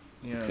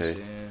 You know what I'm Okay.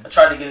 saying? I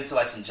tried to get into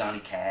like some Johnny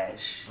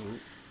Cash. You know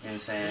what I'm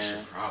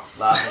saying?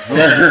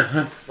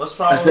 What's the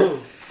problem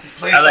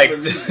with who? I like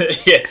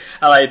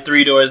I like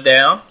Three Doors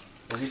Down.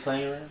 Was he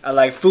playing around? I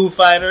like Foo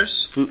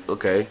Fighters,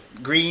 Okay.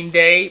 Green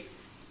Day,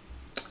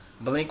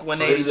 Blink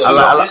 182.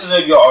 This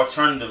is your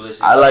alternative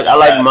list. I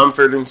like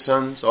Mumford and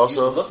Sons You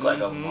also. look like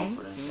a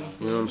Mumford and Sons.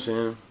 You know what I'm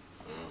saying?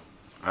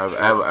 I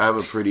have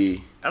a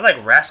pretty. I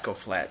like Rascal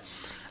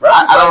Flats.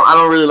 I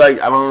don't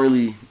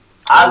really.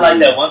 I like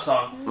that one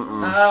song. You don't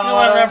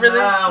remember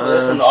that?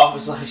 It's from The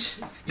Office, like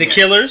shit. The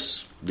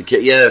Killers. The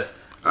kid, yeah.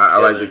 I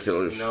like the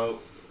Killers. You know,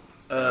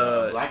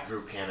 black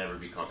group can't ever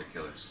be called the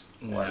Killers.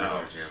 Wow. They're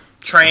going to jail.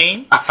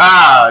 Train.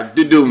 Ah,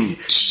 doom.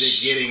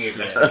 They're getting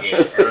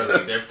investigated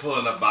early. They're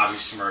pulling up Bobby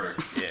Shmurda.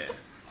 Yeah.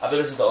 I've been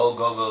listening to old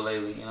Go-Go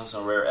lately. You know,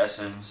 some Rare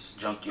Essence,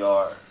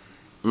 Junkyard.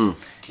 Keep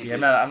Yeah,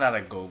 it- I'm not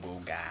a go-go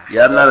guy.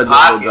 Yeah, I'm not a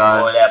pocket, go-go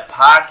guy. boy, that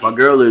pocket. My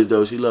girl is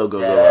though. She love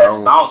go-go. That I ass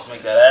don't- bounce,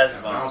 make that ass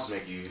That bounce. bounce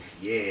make you,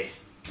 yeah. You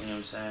know what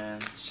I'm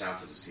saying? Shout out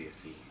to the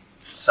CFE.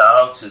 Shout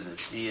out to the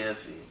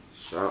CFE.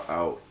 Shout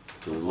out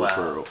to the Wow. little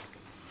pearl.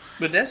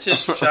 But that's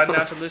just shouting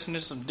out to listen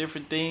to some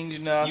different things,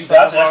 you know. You outside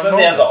got of to, our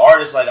especially as an normal.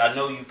 artist, like I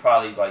know you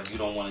probably like you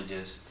don't want to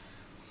just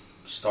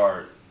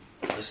start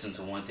listening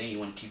to one thing. You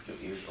want to keep your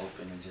ears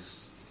open and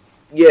just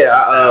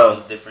Yeah,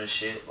 sounds different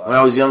shit. Like, when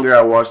I was younger,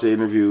 I watched the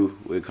interview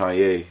with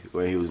Kanye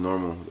when he was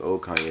normal, the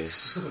old Kanye,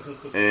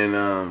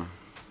 and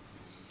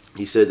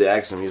he said they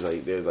asked him, he was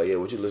like, yeah,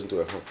 what you listen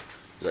to at home?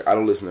 He's like, I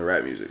don't listen to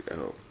rap music at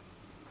home,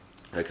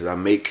 like, cause I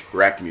make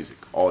rap music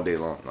all day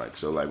long, like,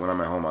 so like when I'm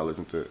at home, I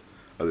listen to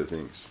other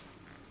things.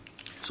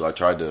 So I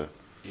tried to,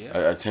 I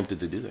attempted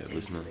to do that,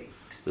 listen to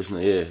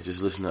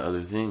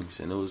other things,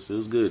 and it was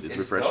good. It's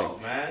refreshing.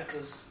 dope, man.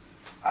 Because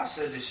I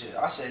say this shit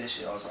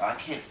also. I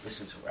can't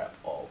listen to rap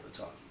all the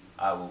time.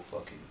 I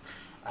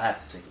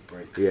have to take a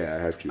break. Yeah, I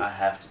have to. I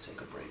have to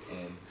take a break.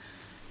 And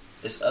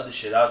there's other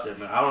shit out there,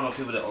 man. I don't know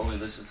people that only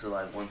listen to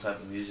like one type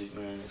of music,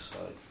 man. It's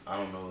like, I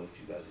don't know if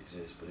you guys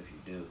exist, but if you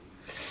do,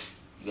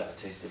 you gotta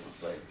taste different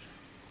flavors.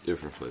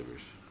 Different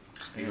flavors.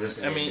 You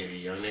listen to I mean- maybe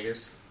young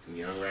niggas,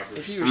 young rappers.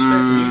 If you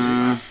respect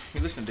music, you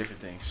listen to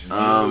different things.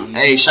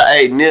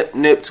 Hey,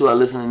 Nip too. I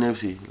listen to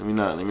Nipsey. Let me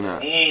not.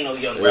 He ain't no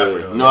young rapper,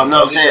 though. No, I'm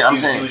Don't get saying-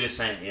 confused. saying. He was just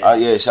saying, yeah.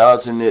 Yeah, shout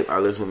out to Nip. I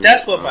listen to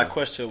That's Nip. what my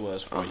question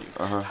was for you.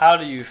 uh-huh. How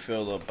do you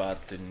feel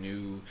about the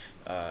new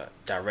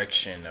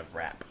direction of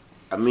rap?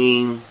 I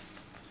mean,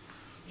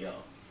 Yo.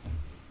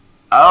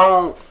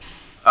 I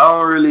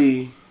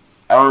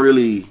don't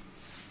really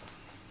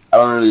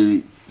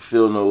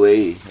feel no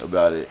way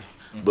about it.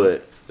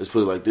 But let's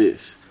put it like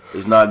this: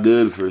 it's not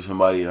good for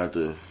somebody not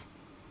to,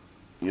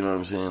 you know what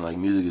I'm saying? Like,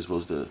 music is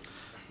supposed to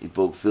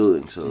evoke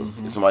feelings. So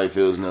if somebody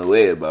feels no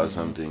way about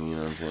something, you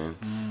know what I'm saying?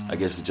 I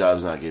guess the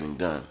job's not getting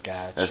done.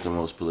 Gotcha. That's the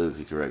most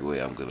politically correct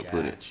way I'm gonna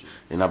put it. Gotcha.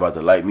 They're not about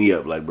to light me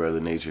up like Brother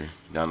Nature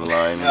down the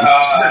line.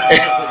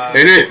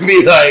 And then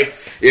be like,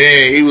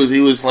 yeah, he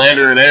was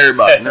slandering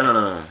everybody.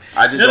 No.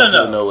 I just don't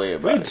feel no way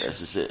about it. That's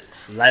just it.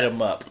 Light them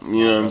up.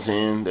 You know what I'm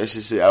saying? That's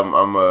just it. I don't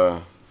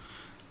know.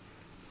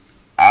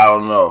 I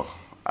don't know.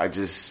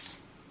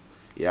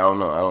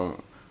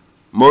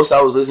 Most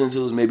I was listening to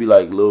was maybe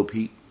like Lil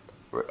Peep,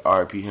 or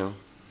R.I.P. him.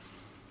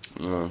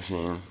 You know what I'm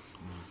saying?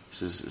 It's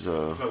Fuck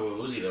with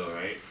Uzi though,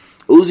 right?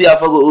 Uzi, I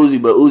fuck with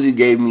Uzi, but Uzi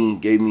gave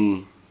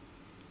me.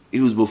 He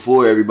was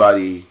before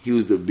everybody. He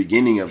was the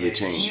beginning of the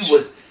change.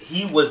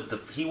 He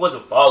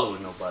wasn't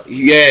following nobody.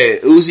 Yeah,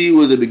 Uzi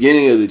was the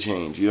beginning of the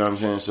change. You know what I'm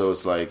saying? So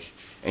it's like,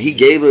 and he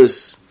gave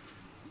us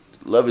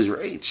Love Is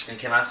Rage. And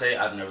can I say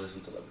I've never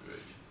listened to Love Is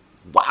Rage?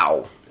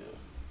 Wow.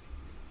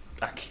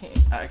 I can't.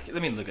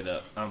 Let me look it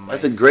up. It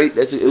was a great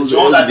body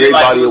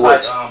of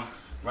Like, work.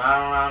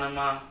 round around in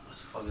my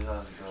what's the fuck is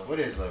that? What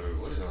is on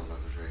Love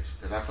Is Rage?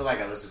 Because I feel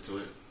like I listened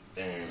to it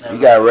and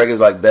You got records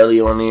like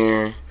Belly on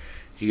there.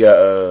 You got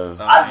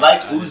I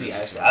like Uzi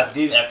actually. I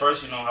did at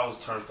first. I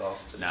was turned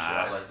off to the shit.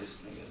 I like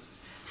this niggas.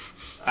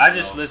 I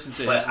just listened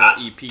to his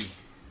little EP.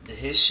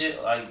 His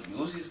shit, like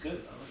Uzi's good.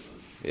 I like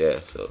Uzi. yeah.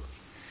 So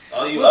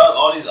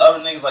All these other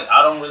niggas, like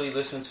I don't really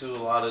listen to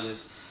a lot of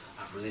this.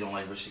 I really don't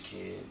like Rich the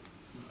Kid.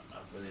 I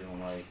really don't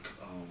like.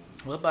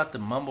 What about the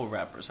mumble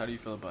rappers? How do you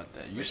feel about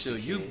that?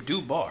 You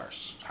do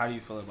bars. How do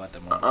you feel about the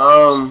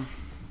mumble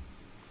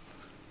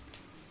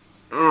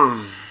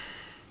rappers?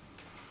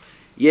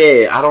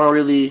 Yeah, I don't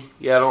really.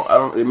 Yeah, I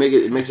don't. It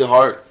makes it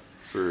hard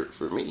for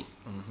me.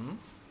 Mm-hmm.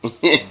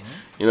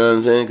 You know what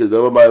I'm saying? Because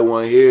nobody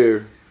want to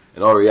hear,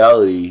 in all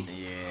reality,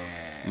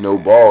 no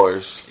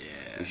bars.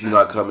 Yeah, if you're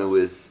not coming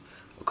with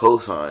a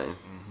cosign.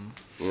 Mm-hmm.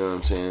 You know what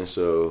I'm saying?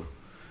 So,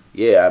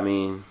 yeah, I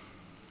mean,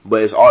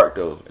 but it's art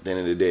though. At the end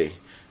of the day,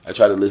 I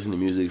try to listen to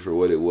music for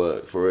what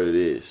it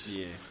is.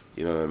 Yeah.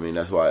 You know what I mean?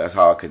 That's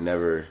how I could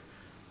never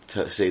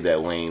say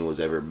that Wayne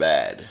was ever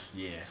bad.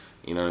 Yeah.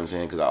 You know what I'm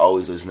saying? Because I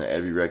always listen to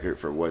every record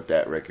for what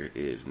that record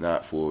is,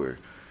 not for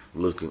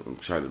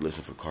trying to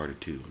listen for Carter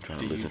 2. I'm trying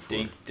to listen for. Do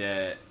you think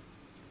that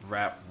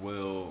rap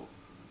will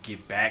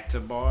get back to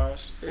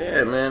bars?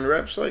 Yeah, man.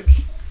 Rap's like,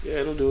 yeah,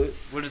 it'll do it.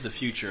 What does the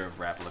future of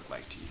rap look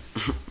like to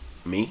you?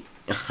 Me?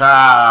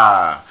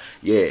 Ha!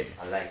 Yeah.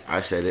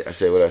 I said it. I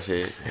said what I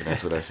said, and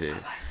that's what I said.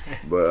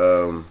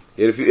 But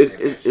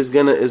it's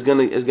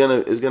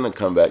gonna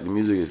come back. The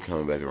music is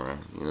coming back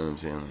around. You know what I'm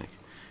saying? Like.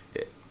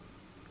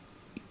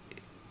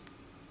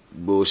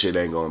 Bullshit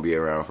ain't gonna be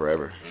around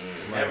forever.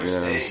 You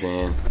know what I'm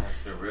saying?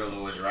 The real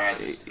always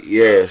rises.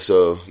 Yeah,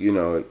 so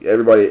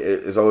everybody.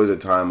 It's always a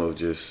time of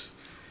just,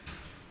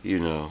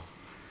 where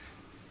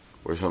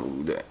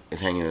something that is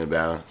hanging in the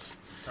balance.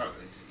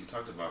 You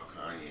talked about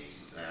Kanye.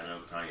 I know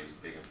Kanye's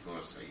a big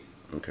influence on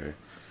you. Okay.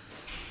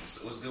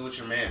 What's good with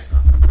your man,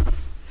 son?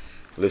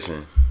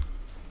 Listen.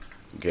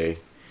 Okay.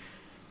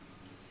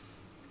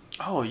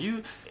 Oh,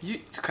 you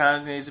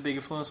Kanye's a big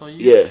influence on you?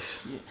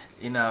 Yes.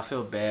 I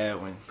feel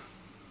bad when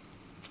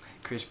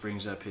Chris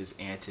brings up his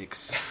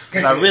antics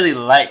because I really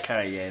like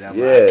Kanye. And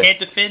I can't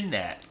defend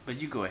that, but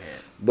you go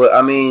ahead. But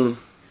I mean,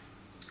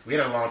 we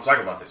had a long talk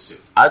about this too.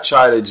 I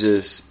try to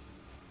just,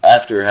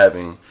 after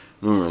having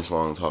numerous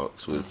long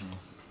talks with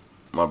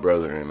my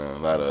brother and a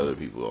lot of other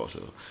people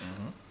also,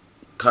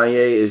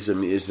 Kanye is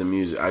the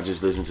music. I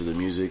just listen to the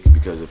music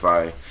because if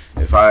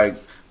I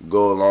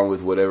go along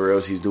with whatever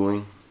else he's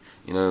doing,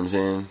 you know what I'm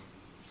saying?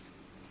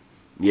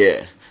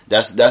 Yeah,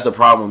 that's the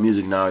problem with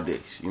music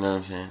nowadays. You know what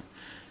I'm saying?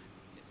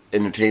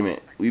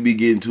 Entertainment, we be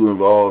getting too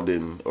involved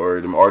or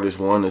the artists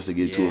want us to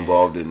get too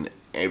involved in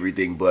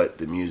everything but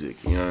the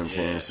music. You know what I'm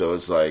saying? So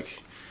it's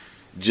like,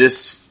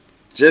 just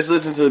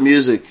listen to the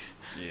music.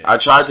 Yeah. I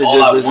tried to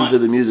just listen to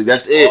the music.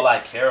 That's it. All I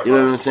care about. You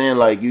know what I'm saying?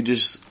 Like you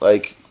just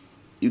like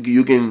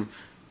you can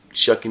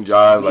shuck and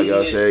jive, like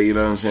I say. You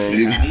know what I'm saying?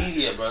 It's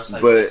media, bro. It's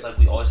like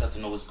we always have to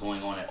know what's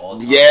going on at all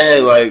times.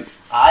 Yeah, like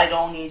I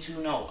don't need to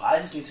know. I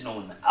just need to know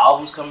when the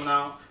album's coming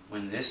out.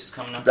 When this is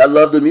coming up, I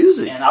love the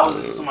music. And I was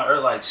listening to somebody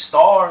earlier, like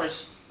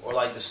stars, or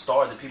like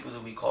the people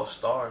that we call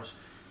stars.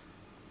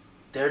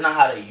 They're not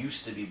how they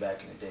used to be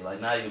back in the day.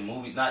 Like not even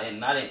movie, not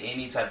in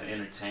any type of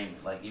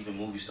entertainment. Like even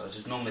movie stars,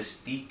 just no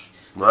mystique.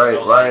 Right.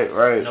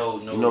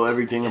 No, you know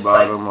everything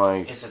about them.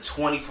 Like it's the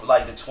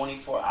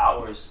 24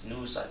 hours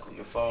news cycle.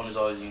 Your phone is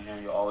always in your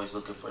hand. You're always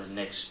looking for the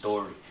next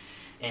story.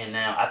 And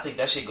now I think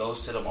that shit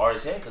goes to them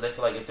artists' head because they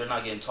feel like if they're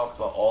not getting talked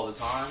about all the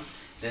time,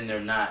 then they're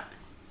not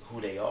who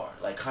they are.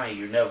 Like Kanye,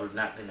 you're never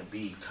not gonna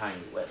be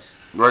Kanye West.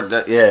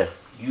 Right. Yeah.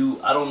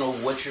 I don't know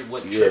what trip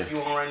you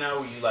on right now,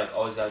 where you like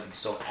always gotta be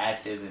so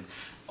active and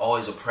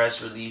always a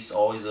press release,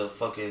 always a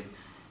fucking, you know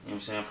what I'm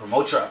saying,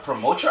 promote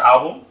your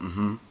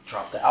album,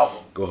 drop the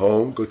album, go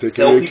home, go take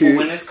tell care of your people kids.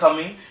 when it's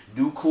coming,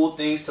 do cool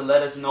things to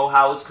let us know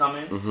how it's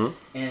coming,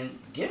 and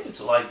give it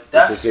to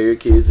that's take care of your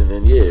kids, and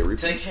then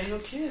take care of your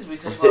kids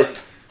because like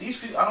these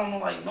people, I don't know,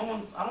 like no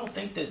one, I don't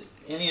think that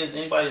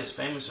anybody that's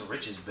famous or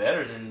rich is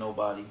better than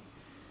nobody.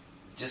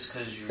 Just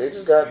because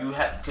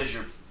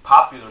you're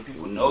popular and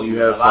people know you,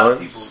 have a lot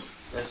funds. of people.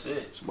 That's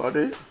it. That's about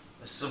it.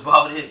 That's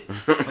about it.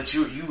 But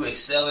you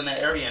excel in that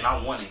area, and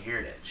I want to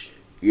hear that shit.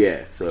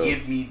 Yeah. So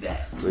give me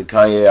that. With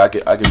Kanye,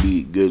 I can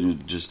be good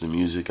with just the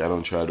music. I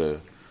don't try to.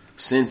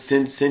 Since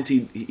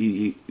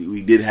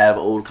we did have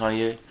old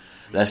Kanye,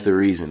 that's the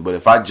reason. But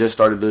if I just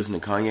started listening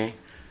to Kanye,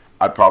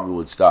 I probably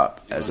would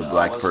stop as a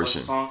black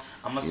person.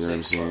 I'm a you know what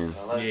I'm saying?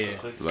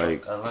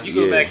 You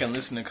go back and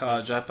listen to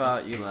College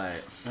Dropout, you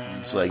like,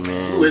 it's like,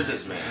 man, who is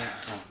this man?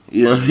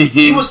 You know what I mean?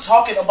 He was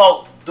talking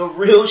about the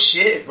real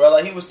shit, bro.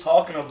 Like, he was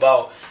talking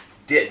about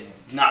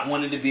not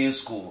wanting to be in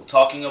school,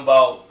 talking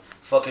about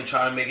fucking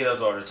trying to make it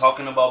as order,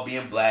 talking about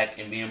being black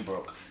and being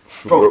broke.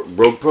 Broke.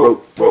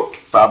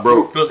 Five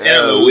broke.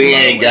 We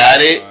ain't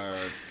got it.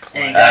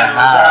 Ain't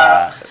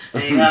got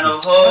no job. Ain't got no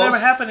hoes. Whatever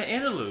happened to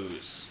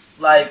interludes?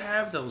 Like,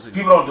 Have those in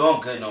people don't do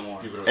them good no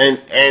more.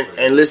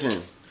 And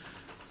listen,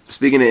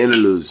 speaking of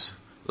interludes,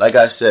 like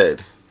I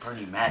said,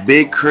 Bernie Mac.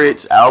 Big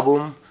Crit's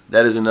album,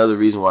 that is another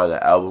reason why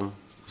the album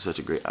is such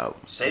a great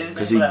album. Say the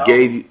Because name he of the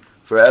gave album. you,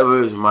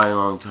 Forever is a mighty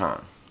long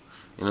time.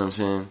 You know what I'm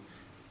saying?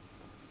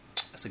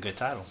 That's a good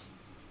title.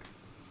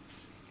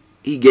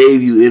 He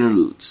gave you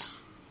interludes.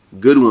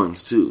 Good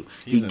ones, too.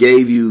 He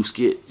gave you You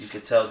skits.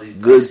 could tell these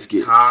Good guys'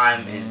 skits.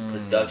 time and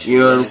production. You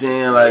know what I'm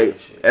saying? Like,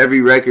 every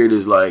record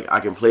is like, I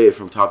can play it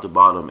from top to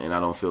bottom and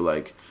I don't feel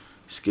like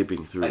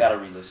skipping through. I gotta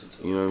re-listen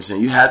to it. You know what I'm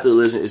saying? You have to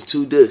listen. It's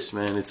 2 discs,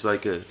 man. It's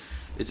like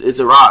it's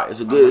a ride. It's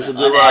a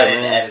good ride,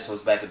 man. Addis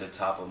was back at the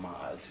top of my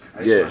iTunes.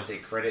 I just want to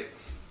take credit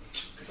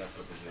because I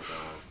put this nigga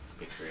on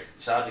Big Crit.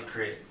 Shout out to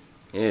Crit.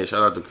 Yeah,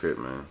 shout out to Crit,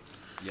 man.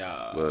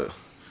 Yeah. But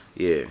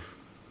yeah,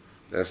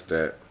 that's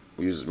that.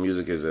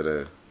 Music is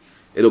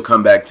it'll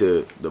come back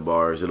to the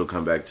bars. It'll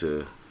come back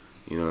to,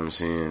 you know what I'm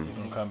saying?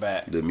 It'll come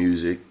back. The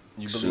music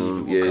You believe soon.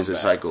 it will Yeah, come it's a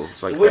back. cycle.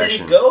 It's like Where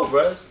fashion. did it go,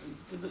 bro?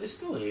 It's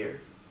still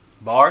here.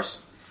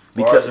 Bars?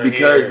 Because Bars are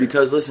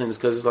here. listen, it's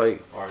because it's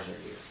like Bars are here.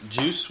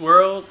 Juice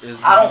WRLD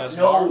is I giving don't us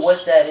know bars.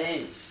 what that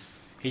is.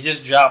 He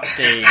just dropped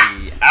a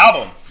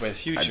album with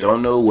Future I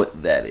don't know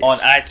what that is. on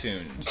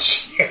iTunes.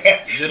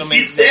 Gentleman's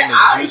He said, name is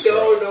I Juice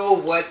don't know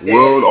what that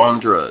World is. on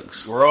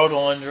Drugs. World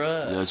on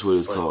Drugs. That's what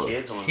it's For called.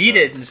 kids on He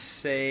drugs. didn't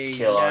say he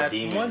Kill our got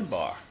demons. one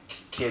bar.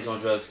 Kids on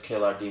drugs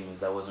kill our demons.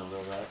 That wasn't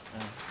real, right?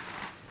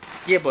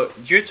 Yeah,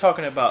 but you're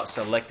talking about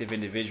selective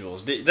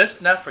individuals.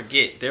 Let's not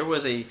forget, there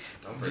was a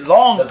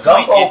long The point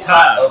gumbo in pot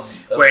time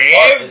of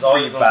where art is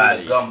always going to be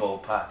everybody the gumbo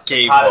pot. The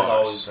gave pot is bars.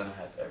 always going to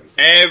have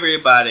everything.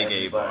 Everybody gave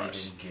Everybody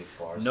bars. didn't give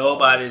bars.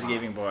 Nobody's all the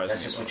time. giving bars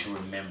That's just anymore. what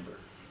you remember.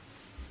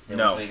 There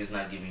No. was niggas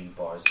not giving you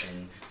bars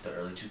in the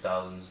early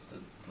 2000s,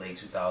 the late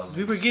 2000s.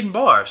 We were getting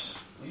bars.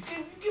 You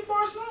get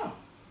bars now.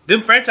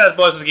 Them franchise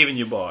bars is giving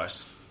you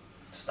bars.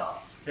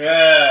 Stop.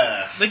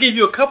 Yeah. They gave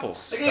you a couple.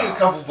 They gave you a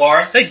couple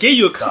bars. They gave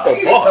you a couple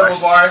They gave you a couple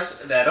bars.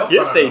 bars. Nah, don't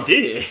Yes, front they on them.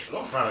 did.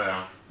 Don't front of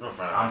them. Don't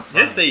front of I'm them.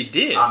 fronting. Yes, they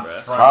did, I'm bro. My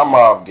fronting.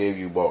 mob gave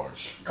you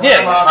bars.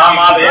 Yeah, Crime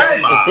Mob Crime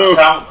isn't.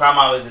 Mob. Crime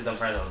Mob isn't them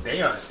friends.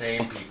 They are the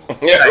same people.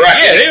 Yeah,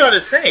 Yeah, they are the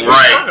same. What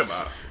are you Right.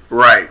 talking about?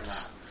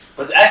 Right.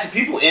 But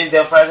actually, people in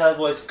Them Franchise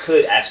Boys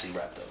could actually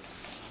rap though.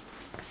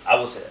 I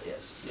will say that.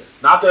 Yes.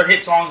 Not their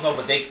hit songs, no,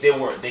 but they could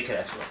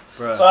actually rap.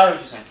 Bruh. So I hear what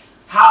you're saying.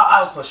 I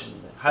have a question,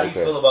 man. How do you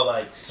Okay. feel about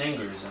like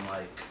singers and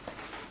like?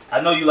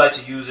 I know you like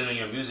to use it in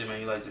your music,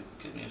 man. You like to, you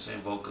know what I'm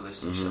saying,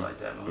 vocalists and shit like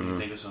that. Man. Who do you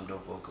think are some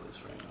dope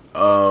vocalists right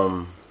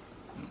now?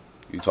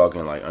 You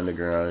talking like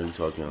underground? You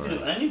talking You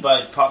know, like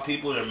anybody, pop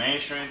people, the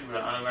mainstream people,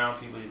 the underground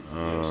people. You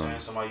know what I'm saying?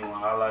 Somebody you want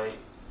to highlight.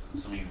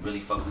 Somebody you really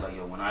fuck with, like,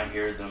 yo, when I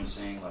hear them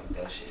sing, like,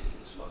 that shit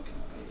is fucking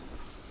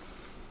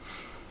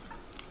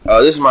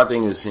amazing. this is my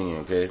thing with singing.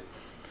 Okay,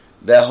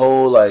 that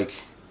whole like,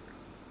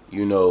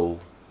 you know,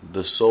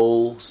 the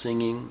soul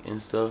singing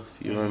and stuff.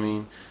 You know what I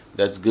mean?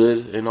 That's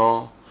good and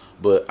all,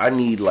 but I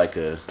need like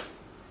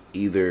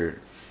either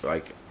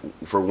like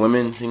for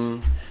women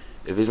singing,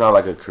 if it's not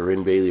like a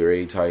Corinne Bailey or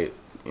A type.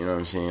 You know what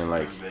I'm saying?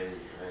 Like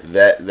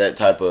that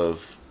type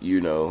of, you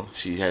know,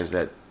 she has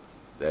that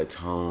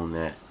tone,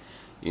 that,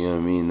 you know what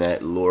I mean,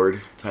 that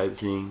Lord type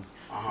thing,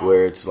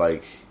 where it's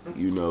like,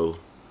 you know,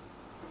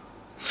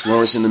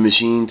 Florence and the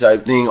Machine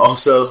type thing.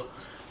 Also,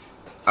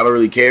 I don't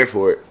really care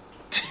for it.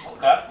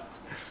 Okay.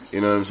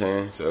 You know what I'm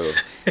saying? So,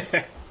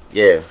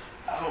 yeah,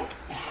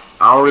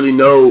 I don't really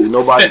know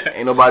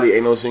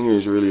ain't no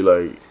singers really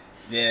like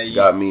Yeah, you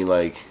got me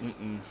like,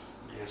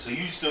 Yeah, so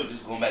you still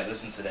just going back,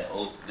 listen to the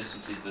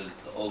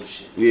old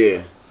shit.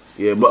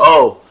 yeah, but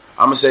I'm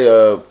gonna say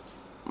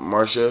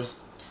Marsha.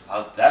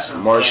 That's what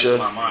Marsha.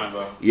 comes to my mind,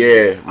 bro.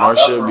 Yeah, I love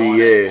Marsha her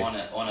be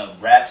on a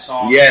rap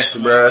song. Yes,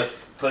 Put her bruh. with-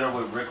 Put her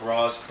with Rick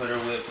Ross. Put her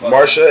with fucking,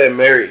 Marsha and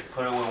Mary.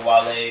 Put her with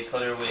Wale.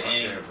 Put her with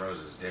Shit, Amy. Bros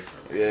is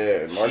different.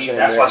 Yeah, Marsha and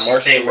That's why she Marsha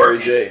stayed and Mary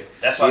working. J.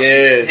 That's why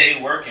Yeah. she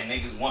stayed working.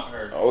 Niggas want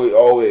her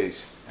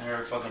Always. and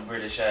her fucking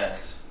British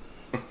ass.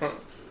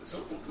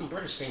 Some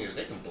British singers,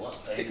 they can blow.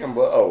 They can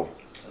blow.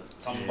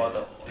 Something about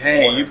the.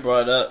 Hey, order. you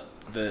brought up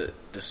the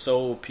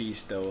soul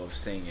piece though of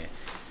singing,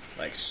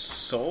 like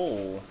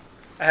soul.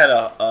 I had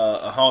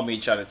a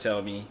homie try to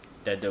tell me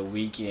that The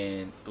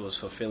Weeknd was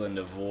fulfilling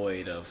the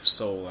void of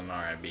soul and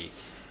R&B,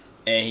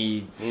 and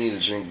he You need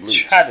to drink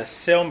bleach. tried to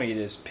sell me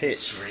this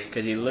pitch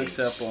because he looks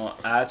up on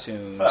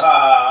iTunes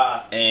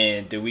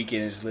and The Weeknd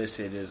is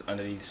listed as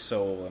underneath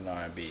soul and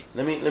R&B.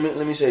 Let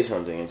me say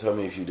something and tell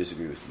me if you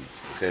disagree with me.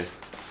 Okay.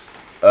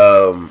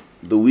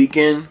 The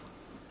Weeknd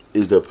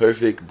is the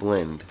perfect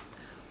blend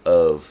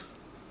of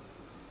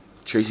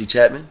Tracy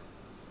Chapman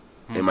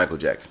and Michael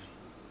Jackson,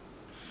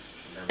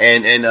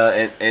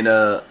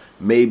 and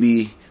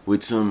maybe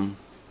with some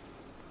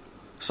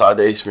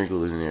Sade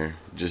sprinkled in there,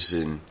 just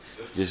in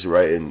just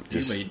writing,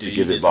 just You to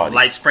give it some body.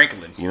 light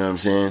sprinkling. You know what I'm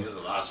saying? There's a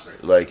lot of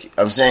sprinkles. Like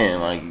I'm saying,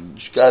 like you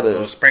just A gotta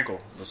little sprinkle.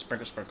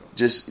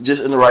 just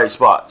in the right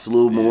spots. A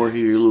little more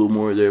here, a little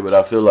more there. But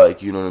I feel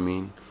like, you know what I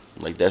mean.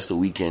 Like that's the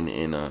weekend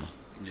in Yeah.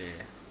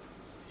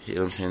 you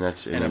know what I'm saying?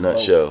 That's in And a a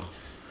nutshell.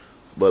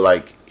 But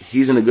like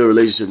he's in a good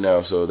relationship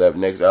now, so that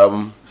next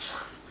album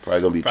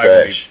probably gonna be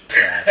trash.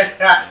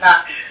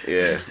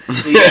 Yeah.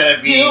 You gotta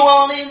be. You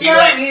only He love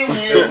like me when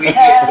the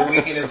weekend. The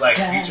weekend is like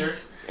Future.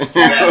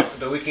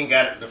 The weekend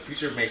got the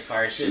Future makes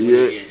fire shit when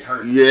you get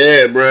hurt.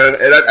 Yeah, bro.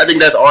 And I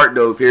think that's art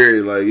though,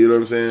 period. Like, you know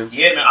what I'm saying?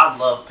 Yeah, man, I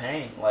love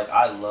pain. Like,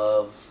 I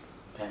love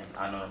pain.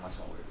 I know that might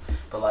sound weird.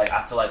 But, like,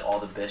 I feel like all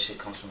the best shit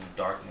comes from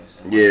darkness.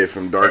 And, like, Yeah,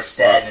 from dark that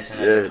sadness spots.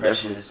 and that Yeah, depression.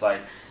 definitely. It's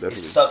like, Definitely. it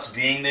sucks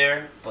being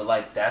there, but,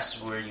 like,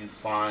 that's where you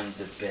find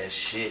the best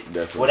shit.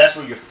 Definitely. Well, that's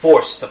where you're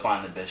forced to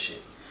find the best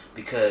shit.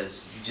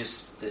 Because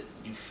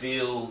you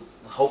feel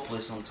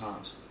hopeless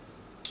sometimes.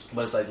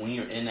 But it's like when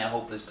you're in that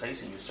hopeless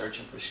place and you're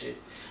searching for shit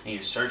and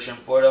you're searching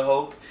for the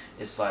hope,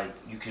 it's like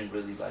you can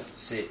really like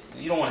sit.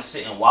 You don't want to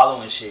sit and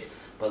wallow in shit,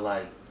 but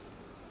like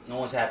no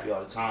one's happy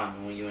all the time.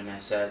 And when you're in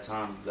that sad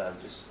time, you gotta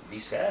just be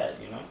sad,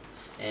 you know?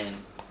 And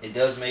it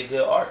does make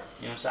good art.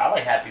 You know what I'm saying? I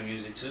like happy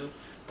music too,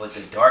 but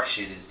the dark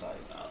shit is like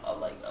I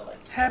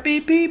like Happy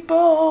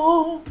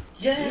people.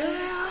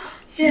 yeah.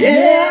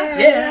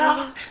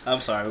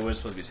 I'm sorry, we were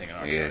supposed to be singing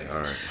art. Yeah,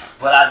 alright.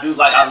 But I do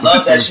like, I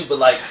love that shit, but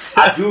like,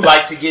 I do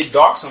like to get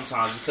dark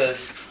sometimes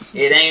because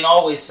it ain't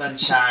always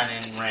sunshine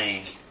and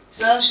rain.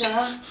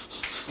 Sunshine,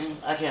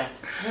 I can't.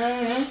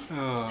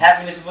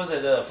 Happiness was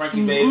it the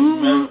Frankie Baby?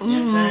 Remember, you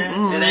know what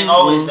I'm saying? It ain't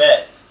always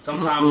that.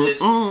 Sometimes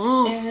it's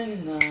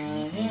in the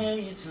night, hear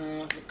your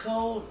time for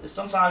cold.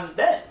 Sometimes it's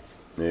that.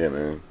 Yeah,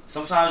 man.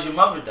 Sometimes your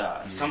mother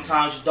died.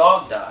 Sometimes your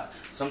dog died.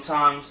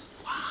 Sometimes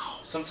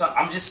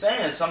I'm just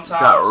saying.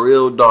 Sometimes Got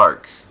real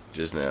dark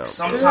just now.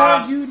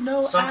 Sometimes, Girl, you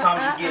know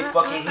sometimes you get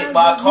fucking hit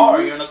by a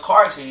car. You're in a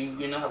car accident.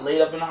 You know,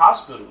 laid up in the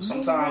hospital.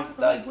 Sometimes,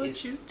 like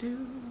it's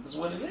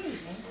what it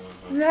is. Man.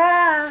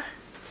 Yeah.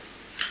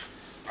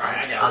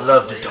 Alright, I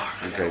love the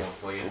dark. I got one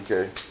for you.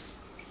 Okay.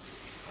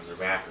 As a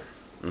rapper,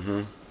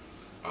 Mm-hmm.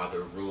 are there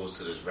rules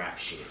to this rap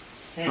shit?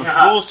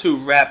 Rules to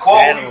rap Quote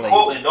battling. you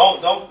quoting.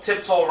 Don't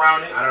tiptoe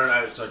around it. I don't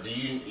know. So, have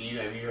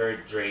you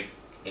heard Drake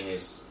in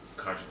his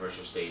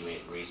controversial statement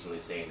recently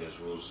saying there's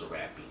rules to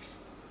rap beef?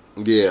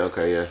 Yeah,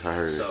 okay, yeah, I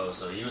heard it.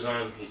 So he was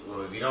on.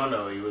 Well, if you don't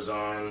know, he was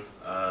on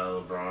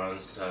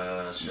LeBron's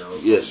show.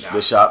 Yeah,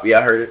 the shop. Yeah,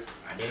 I heard it.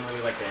 I didn't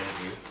really like the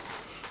interview.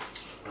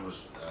 It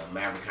was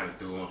Maverick kind of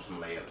threw him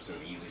some layups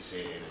and easy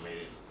shit, and it made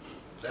it.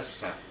 That's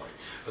beside the point.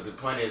 But the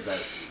point is that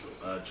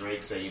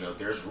Drake said, you know,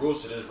 there's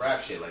rules to this rap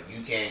shit. Like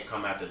you can't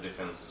come after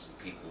defenseless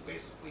people,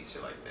 basically,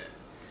 shit like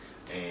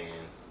that. And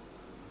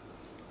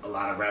a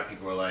lot of rap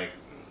people are like,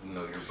 you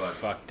know, you're bugging.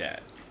 Fuck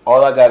that.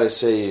 All I gotta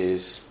say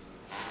is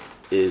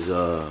and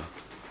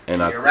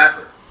You're a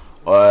rapper.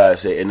 all I gotta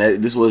say, and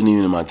this wasn't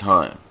even in my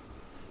time.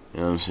 You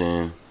know what I'm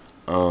saying?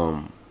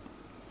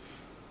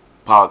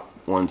 Pac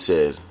once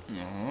said,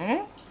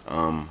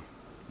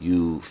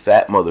 "You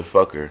fat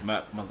motherfucker.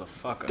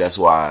 Motherfucker. That's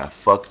why I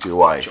fucked your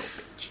wife."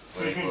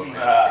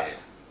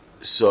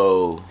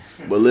 So,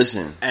 but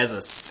listen, As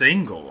a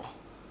single.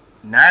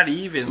 Not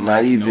even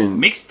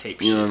mixtape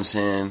shit. You know what I'm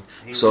saying?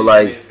 He So really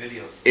like,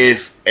 made a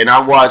video.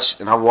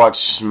 I watch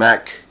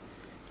Smack.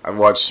 I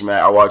watch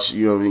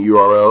you know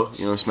URL.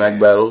 You know Smack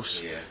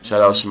battles. Yeah.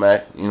 Shout out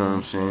Smack. You know what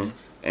I'm saying?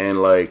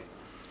 And like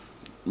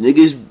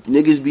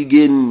niggas be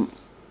getting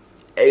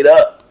ate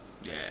up.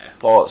 Yeah.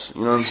 Pause.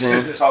 You know what I'm You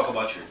saying? can talk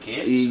about your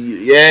kids.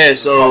 Yeah. Talk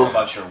So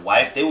about your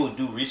wife. They will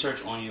do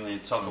research on you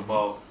and talk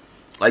about.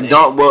 like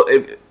don't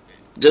if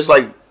just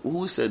like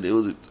who said it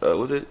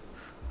was it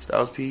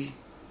Styles P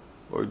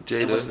or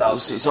Jada? It was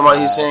Styles P.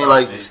 Somebody saying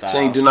like Styles.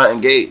 saying do not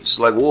engage. It's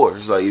like war.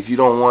 It's like if you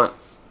don't want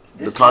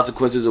This the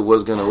consequences of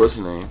what's gonna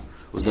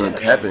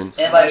happen,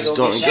 And like just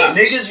don't shit,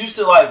 engage. niggas used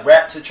to like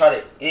rap to try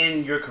to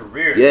end your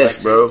career. Yes,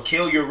 like, bro. To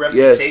kill your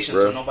reputation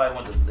bro. so nobody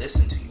wanted to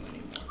listen to you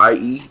anymore.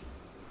 I.e.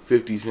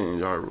 50 Cent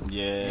Ja Rule.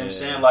 Yeah. You know what I'm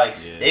saying? Like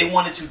they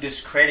wanted to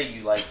discredit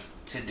you, like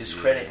to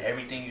discredit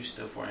everything you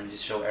stood for and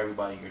just show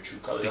everybody your true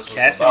color. The That's what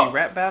it's Cassidy about.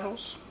 rap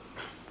battles?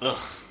 Ugh.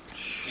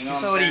 You know You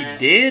saw what what I'm he saying?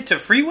 did to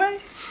Freeway?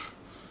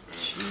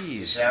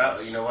 Jeez. Shout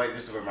out, you know what?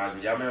 This reminds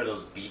me. Y'all remember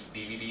those beef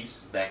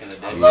DVDs back in the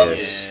day? I love Yeah.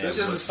 it. This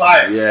is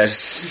fire. Yes.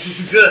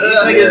 These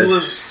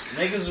Yes.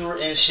 niggas were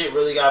and shit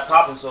really got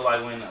popping. So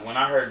like when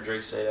I heard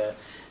Drake say that,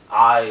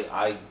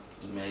 I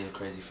made a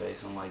crazy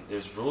face. I'm like,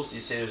 there's rules.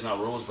 You say there's not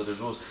rules, but there's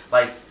rules.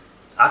 Like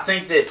I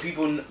think that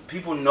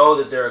people know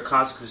that there are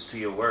consequences to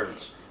your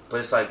words.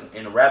 But it's like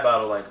in a rap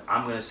battle, like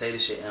I'm gonna say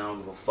this shit and I don't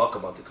give a fuck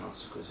about the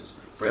consequences.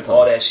 Bring Definitely.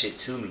 all that shit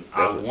to me.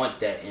 Definitely. I want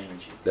that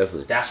energy.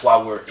 Definitely. That's why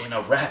we're in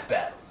a rap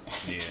battle.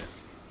 Yeah.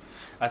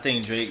 I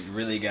think Drake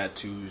really got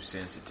too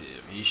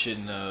sensitive. He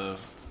shouldn't have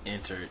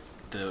entered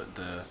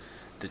the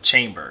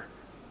chamber.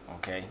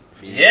 Okay?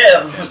 If he Yeah, didn't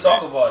we're have gonna that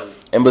talk back, about it.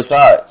 And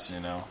besides,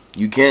 You know?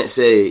 you can't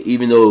say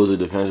even though it was a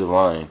defensive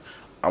line,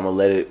 I'm gonna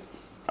let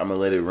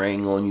it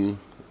ring on you.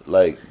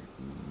 Like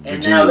And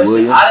Virginia now listen,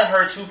 Williams.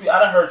 I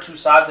done heard two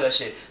sides of that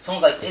shit.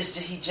 Someone's like,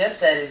 he just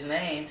said his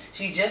name.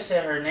 She just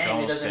said her name. Don't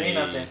It doesn't say mean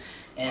nothing.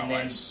 And my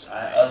then wife's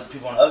other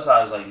people on the other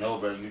side was like, no,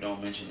 bro, you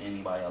don't mention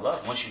anybody I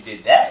love. Once you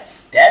did that,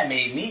 that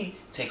made me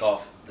take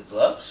off the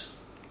gloves,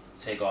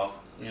 take off,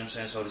 you know what I'm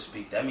saying, so to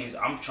speak. That means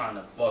I'm trying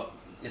to fuck.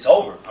 It's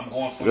over. I'm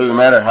going for It doesn't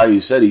matter how you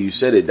said it. You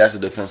said it. That's a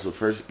defenseless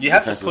person. You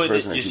have to defenseless put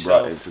person that you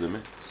yourself brought into the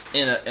mix.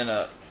 in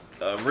a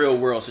real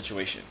world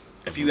situation.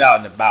 If you out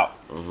and about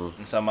Mm-hmm.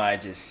 and somebody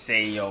just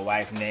say your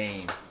wife's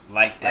name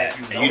like that, Like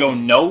you and know you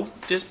don't know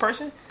this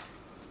person,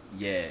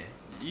 yeah,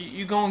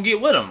 you gonna get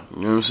with them.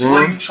 You know what I'm saying?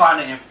 What are you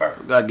trying to infer?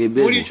 You gotta get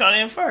busy. What are you trying to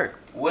infer?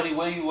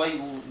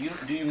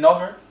 Do you know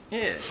her?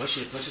 Yeah,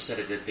 Pusha said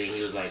a good thing.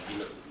 He was like, you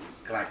know,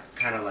 like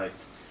kind of like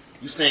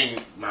you saying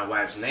my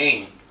wife's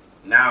name.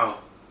 Now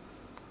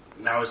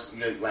it's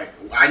like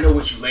I know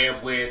what you lay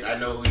up with. I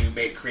know who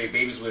you create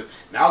babies with.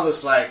 Now it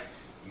looks like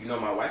you know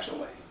my wife's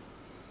away.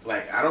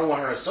 Like I don't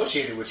want her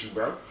associated with you,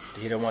 bro.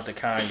 he don't want the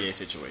Kanye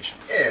situation.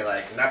 Yeah,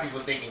 like now people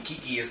thinking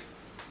Kiki is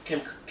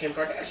Kim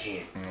Kardashian. You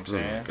know what I'm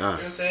saying? You know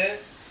what I'm saying?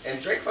 And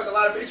Drake fuck a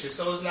lot of bitches,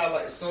 so it's not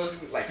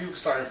like people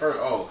start inferring,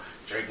 oh,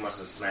 Drake must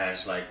have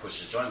smashed like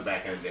Pusha's joint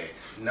back in the day.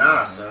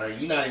 Nah, son,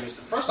 you not even.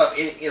 First off,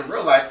 in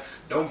real life,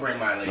 don't bring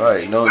my lady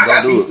Right, name. no, If I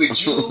got don't do beef it.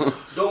 with you,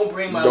 don't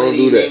bring my Don't lady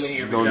do that. name in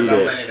here Don't because do I'm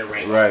that. letting it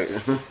ring.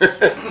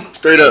 Right.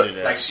 Straight up. Do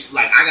that.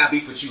 Like I got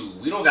beef with you.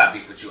 We don't got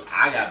beef with you.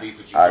 I got beef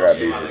with you. I Don't got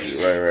say beef my with lady you.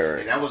 name. Right.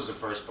 And that was the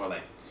first part.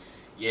 Like,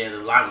 yeah, the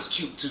line was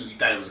cute too. You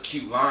thought it was a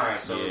cute line,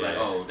 so it was Yeah. like,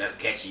 oh, that's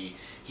catchy.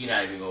 He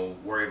not even gonna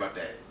worry about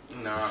that.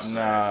 Nah, son.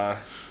 Nah,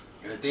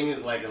 And the thing is,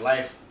 like in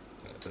life,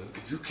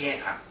 you can't.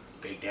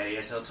 Big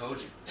Daddy SL told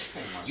you.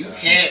 You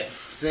can't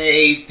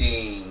say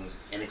things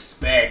and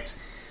expect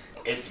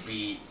it to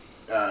be.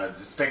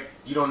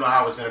 You don't know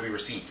how it's going to be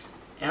received.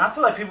 And I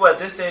feel like people at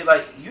this stage,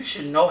 like, you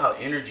should know how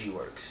energy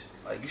works.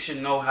 Like, you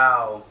should know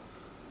how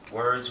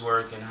words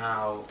work and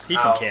how. he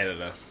how, from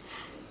Canada.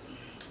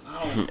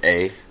 I don't.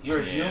 A.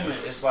 You're human.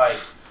 It's like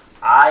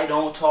I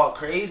don't talk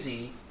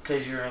crazy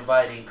because you're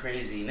inviting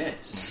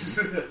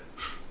craziness.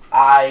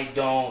 I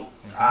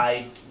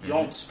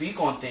don't speak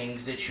on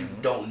things that you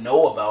don't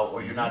know about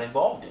or you're not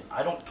involved in.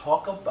 I don't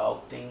talk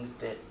about things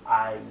that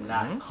I'm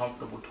not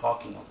comfortable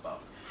talking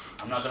about.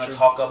 I'm not going to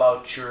talk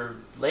about your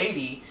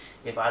lady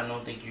if I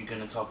don't think you're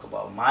going to talk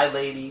about my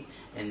lady,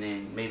 and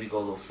then maybe go a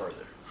little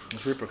further.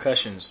 There's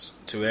repercussions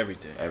to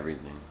everything.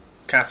 Everything.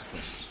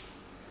 Consequences.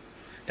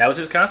 That was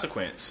his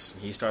consequence.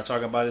 He started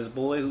talking about his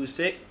boy who's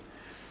sick.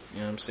 You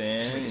know what I'm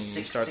saying? And he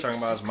started talking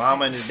about his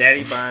mama and his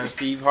daddy buying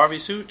Steve Harvey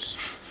suits.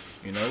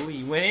 You know,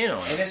 he went in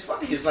on And it. it's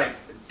funny. It's like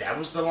that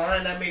was the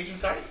line that made you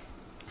tight.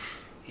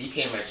 He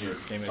came at your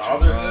Came at your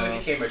fatherhood. mom,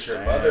 He came at your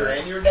dad. mother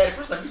and your daddy.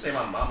 First time you say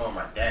my mama or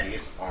my daddy,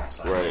 it's on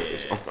site.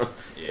 Right. Yeah.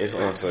 It's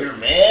on site. Your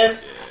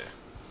man's.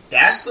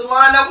 That's the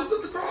line that was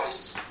looked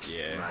across.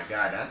 Yeah. My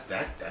God,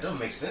 that don't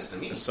make sense to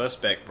me. The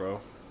suspect, bro.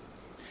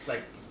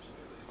 Like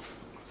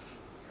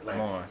Come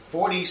on.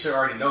 40 should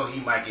already know he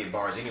might get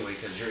bars anyway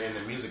because you're in the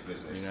music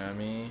business. You know what I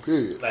mean?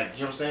 Period. Like, you know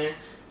what I'm saying?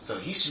 So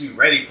he should be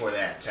ready for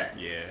that attack.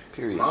 Yeah.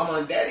 Period. Mama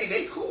and daddy,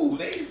 they cool.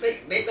 They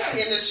not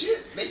in this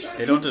shit. They trying to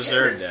They be don't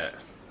deserve parents.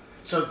 that.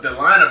 So the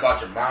line about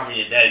your mommy and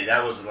your daddy,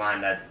 that was the line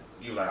that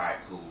you were like, all right,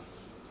 cool.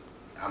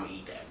 I'm gonna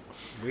eat that.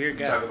 Weird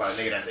You guy. talk about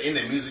a nigga that's in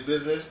the music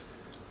business,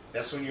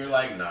 that's when you're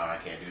like, nah, I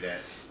can't do that.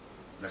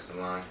 That's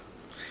the line.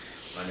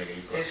 My nigga,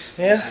 you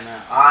pussy. Yeah. Listen,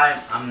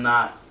 man, I'm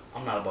not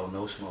about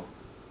no smoke.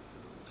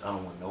 I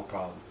don't want no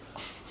problem.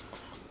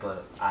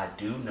 But I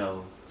do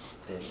know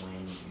that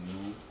when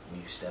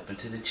you step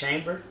into the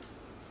chamber,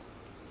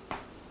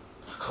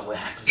 look what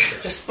happens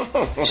first.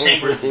 The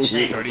chamber is the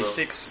chamber,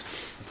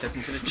 36. Step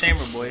into the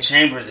chamber, boy. The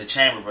chamber is the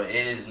chamber, but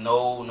it is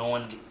no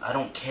one. I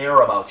don't care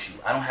about you.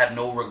 I don't have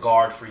no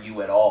regard for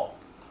you at all.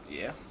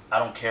 Yeah. I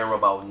don't care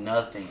about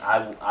nothing. I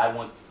don't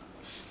want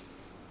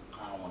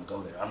to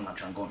go there. I'm not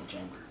trying to go in the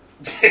chamber.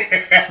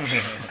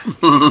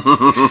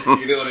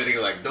 You know what they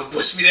like, don't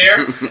push me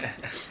there,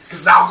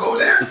 because I'll go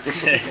there.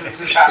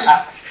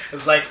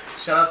 It's like,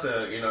 shout out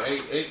to, you know,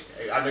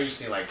 I know you've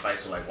seen like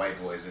fights with like white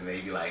boys and they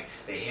be like,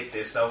 they hit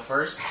themselves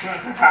first. You be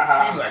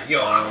like,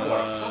 yo, I don't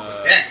want to fuck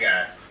with that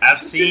guy. I've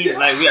seen,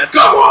 like,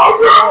 Come on,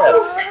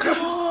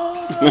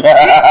 bro!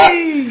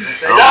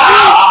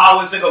 I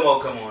was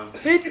Sycamore, come on.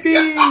 hit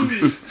me.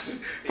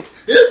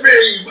 Hit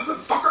me,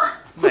 motherfucker!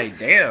 Like,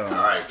 damn.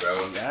 Alright, bro.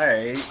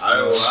 Alright.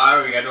 I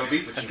already got no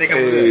beef with you. I think bro.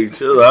 I'm Hey,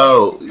 chill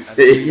out.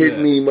 It hit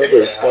me, I'm gonna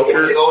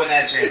motherfucker. go in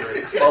that chamber.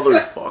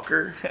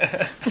 Motherfucker.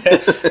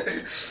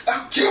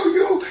 I'll kill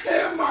you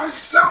and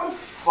myself.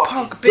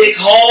 Fuck, Big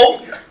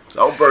hole.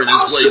 I'll burn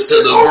this I'll place shoot to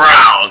this the whole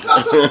ground.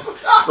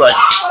 It's like,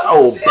 I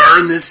will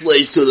burn this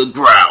place to the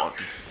ground.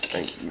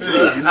 Thank you.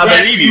 I'll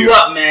mess you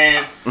up,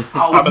 man.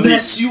 I'll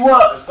mess you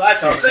up. Side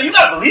comment. So you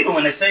gotta believe it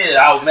when they say that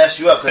I'll mess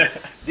you up. 'Cause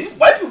these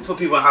white people put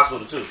people in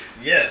hospital too.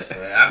 Yes,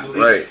 I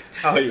believe Right. it.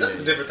 Oh, yeah.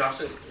 That's a different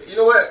conversation. You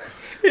know what?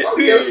 Oh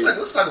yeah,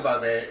 let's talk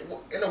about, man.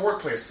 In the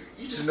workplace,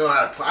 you just know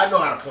how to. I know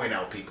how to point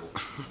out people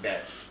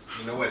that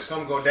You know what? If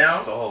something go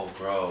down, Oh,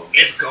 bro.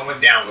 it's going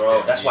down,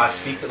 Bro, that's why I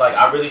speak to, like,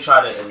 I really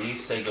try to at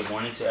least say good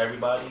morning to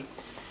everybody.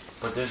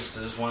 But there's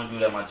this one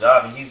dude at my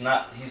job, and he's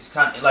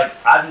kind of, like,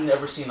 I've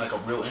never seen, like, a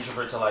real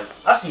introvert to, like,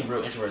 I've seen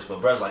real introverts,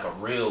 but bro's, like, a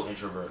real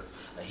introvert.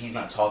 Like, he's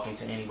not talking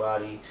to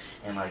anybody,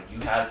 and, like, you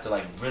have to,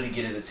 like, really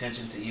get his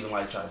attention to even,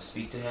 like, try to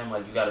speak to him.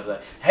 Like, you gotta be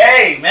like,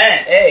 hey,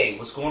 man, hey,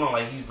 what's going on?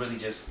 Like, he's really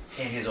just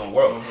in his own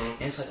world. Mm-hmm.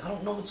 And it's like, I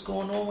don't know what's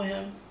going on with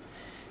him.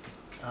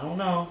 I don't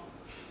know.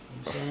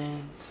 You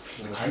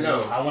know what I'm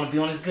saying? I want to be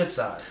on his good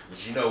side.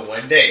 But you know,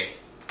 one day,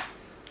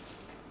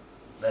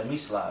 Let me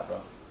slide,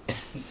 bro.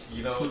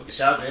 you know,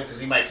 shout out to him because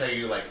he might tell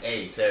you like,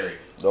 "Hey, Terry,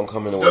 Don't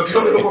come into don't work.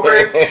 come to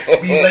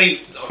work. Be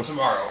late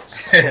tomorrow."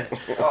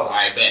 Oh,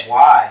 I bet.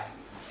 Why?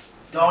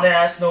 Don't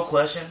ask no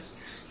questions.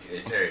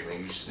 Hey, Terry, man,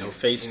 you should say, No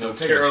face, you know, no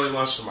take an kiss. early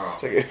lunch tomorrow.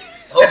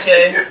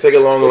 Okay. Take a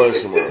long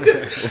lunch tomorrow.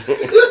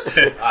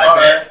 I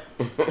bet.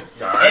 All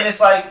And right. it's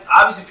like,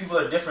 obviously people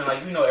are different.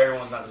 Like, you know,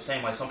 everyone's not the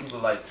same. Like, some people,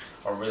 like,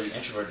 are really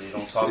introverted. They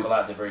don't talk a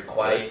lot. They're very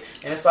quiet.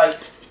 And it's like,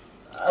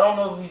 I don't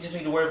know if you just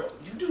need to worry about,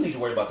 you do need to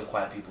worry about the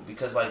quiet people.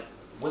 Because, like,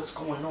 what's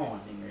going on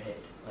in your head?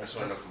 I Like, just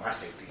want to know for my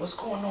safety. what's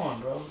going on,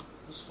 bro?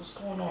 What's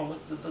going on?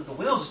 The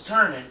wheels is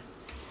turning.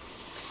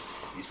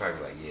 He's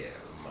probably like, "Yeah,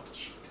 I'm about to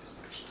shoot this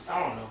bitch." I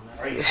don't know, man.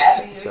 Are you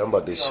happy? So I'm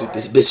about to shoot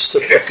this bitch the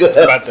fuck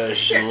up. About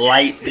to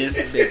light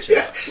this bitch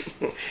up.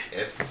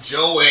 If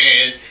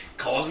Joanne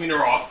calls me in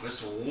her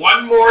office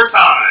one more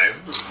time,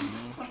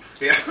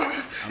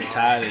 I'm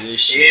tired of this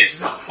shit.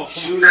 it's over.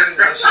 Shooting,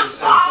 that shit is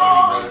so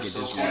funny, bro. Get It's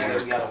so this funny work.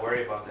 that we gotta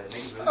worry about that.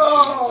 Niggas really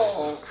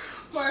Oh,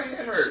 my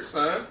head hurts,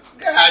 son.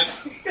 God.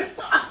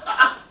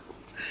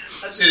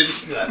 I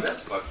should have.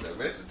 That's fucked up. Man.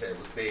 That's a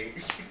terrible thing.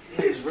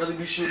 Niggas really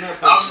be shooting up.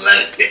 I'm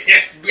letting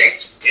that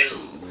bitch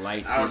go.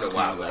 Light I don't this know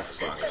why I'm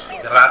laughing.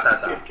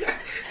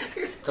 motherfucker.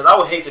 Because I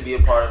would hate to be a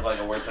part of like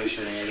a workplace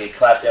shooting and get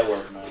clapped at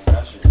work, man.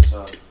 That shit would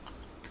suck.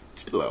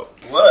 Chill out.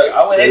 What?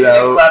 I would hate to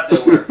get clapped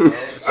at work, bro.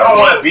 I don't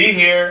want to be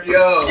here.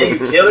 Yo. And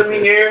you killing me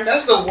here.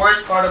 That's the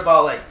worst part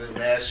about like the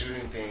mass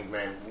shooting thing,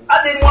 man.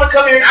 I didn't want to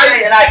come here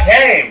today, and I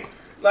came.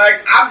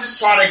 Like, I'm just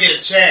trying to get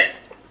a check.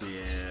 Yeah.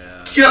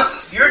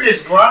 Yes. You're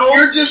disgruntled.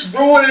 You're just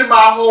ruining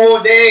my whole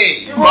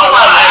day. You ruined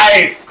my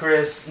life,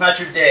 Chris. Not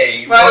your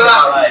day. You My ruined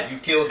my life. life. You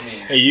killed me.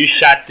 Hey, you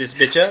shot this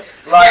bitch up?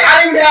 Like,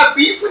 I didn't even have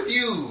beef with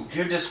you.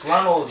 You're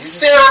disgruntled.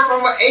 Sarah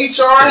from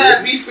HR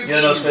had beef with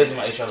You know what's crazy?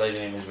 My HR lady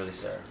name is really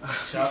Sarah.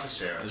 Shout out to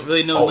Sarah. There's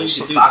really no need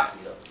she to do that. foxy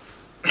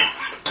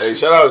though. Hey,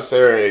 shout out to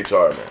Sarah and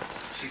HR, man.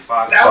 She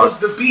foxy. That was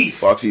the beef.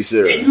 Foxy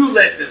Sarah. And you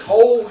let the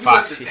whole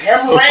Foxy.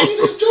 hammerang in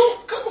this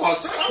joke? Come on,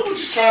 son. I was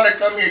just trying to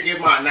come here,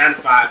 get my 9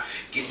 to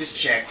 5, get this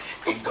check,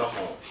 and go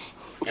home.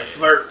 And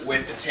flirt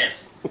with the temp.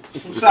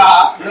 You know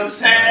what I'm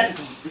saying?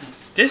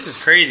 This is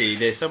crazy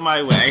that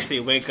somebody would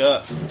actually wake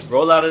up,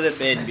 roll out of the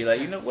bed, and be like,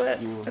 you know what? I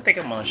think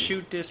I'm gonna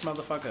shoot this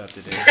motherfucker up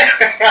today.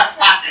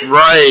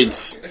 Right.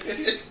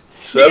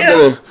 So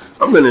Yeah.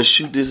 I'm gonna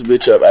shoot this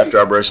bitch up after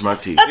I brush my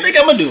teeth. I think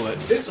I'm gonna do it.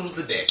 This was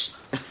the day.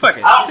 Fuck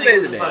it. I don't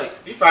Today's think the it's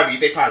day. like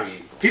They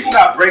probably. people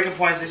got breaking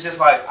points. It's just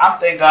like I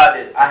thank God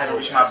that I haven't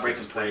reached my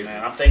breaking point,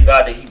 man. I'm thank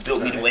God that He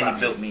built me the way He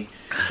built me,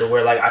 to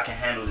where like I can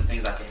handle the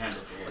things I can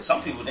handle. But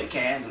some people they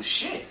can't handle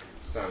shit.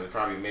 Son, they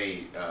probably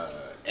made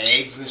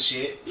eggs and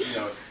shit. You know,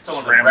 Talking about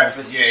Scrambled.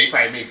 breakfast. yeah, he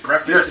probably made You're a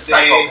breakfast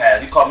today.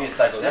 psychopath. You call me a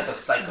psycho. That's a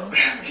psycho.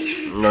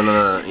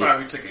 No. He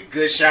probably took a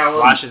good shower.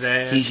 Wash his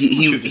ass. He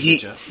shoot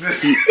this bitch up.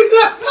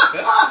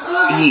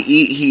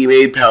 He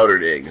made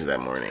powdered eggs that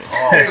morning.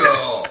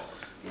 Oh.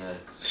 Yeah,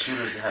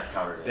 shooters that have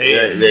powder.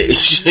 They-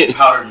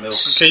 Powdered milk.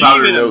 Can you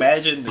Powdered even milk.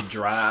 imagine the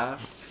drive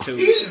to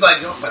He's just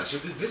like, yo, I'm about to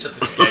shoot this bitch up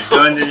today.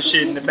 guns and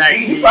shit in the He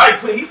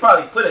backseat?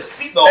 probably put a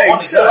seatbelt Hey, on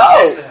the chill gun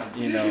out. next to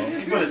him. You know,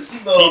 He put a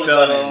seatbelt on the seatbelt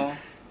gun. on,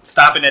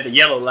 stopping at the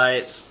yellow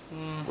lights.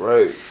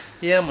 Right.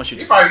 Yeah, I'm gonna shoot He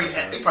this.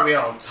 probably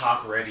had on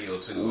talk radio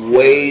too.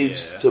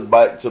 Waves to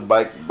bike I want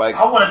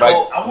to bike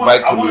go. I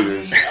want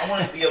commuters.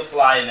 to be a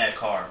fly in that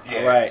car. Yeah.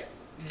 All right.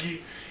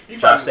 He Drive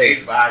probably safe.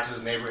 waved by to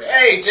his neighbor.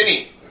 Hey,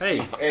 Jenny. Hey,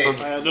 Hey,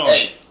 how you doing?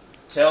 hey.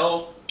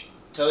 Tell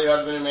your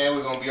husband and man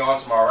we're gonna be on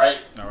tomorrow, right?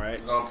 All right.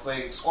 We're gonna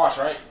play squash,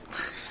 right?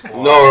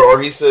 No,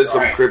 or he says some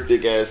Alright.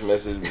 cryptic ass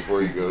message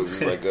before he goes.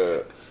 He's like,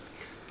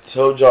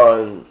 tell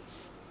John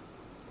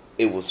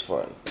it was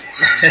fun.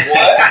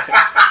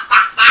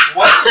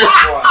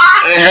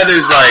 And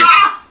Heather's like,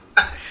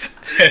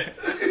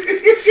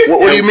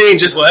 what do you mean?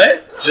 Just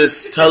What?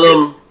 Just tell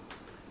him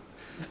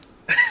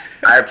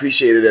I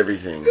appreciated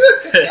everything,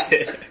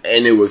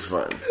 and it was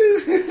fun.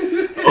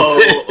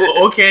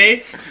 Oh,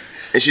 okay.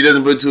 And she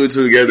doesn't put two and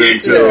two together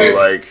until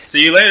like,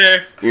 See you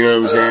later. you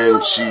know what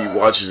I'm saying? She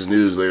watches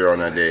news later on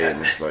that day,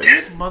 and it's like,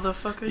 That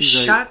motherfucker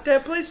shot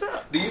that place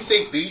up. Do you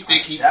think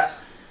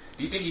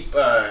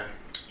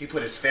he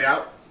put his fit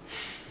out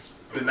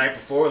the night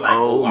before? Like,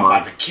 Oh, I'm my.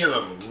 about to kill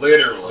him,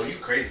 literally. Oh, you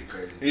crazy.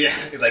 Yeah,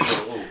 he's like,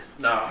 oh,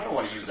 no, I don't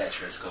want to use that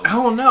trench coat. I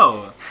don't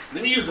know.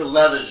 Let me use the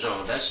leather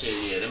joint. That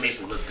shit, yeah, that makes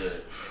me look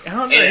good. I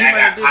don't know. And He I might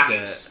got have did that.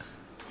 pockets.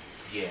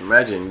 Yeah.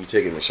 imagine you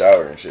taking a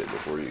shower and shit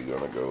before you're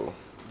gonna go.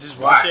 Just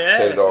wash your ass.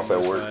 Set it off and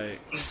at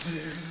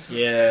just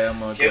work. Yeah, I'm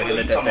gonna go ahead and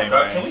let that thing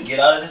Can rain. we get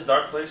out of this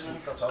dark place, man?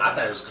 Stop talking. I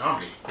thought it was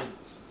comedy.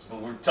 But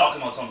we're talking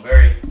about something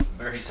very,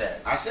 very sad.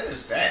 I said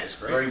it's sad. It's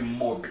crazy. Very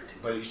morbid.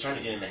 But you're trying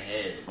to get in the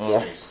head Yeah.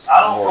 space. I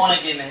don't want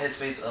to get in the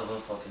headspace of a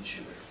fucking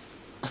shooter.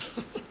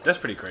 That's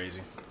pretty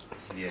crazy.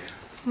 Yeah.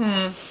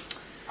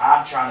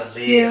 I'm trying to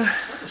live. Yeah.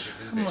 Shoot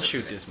this I'm gonna bitch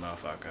shoot up this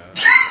motherfucker.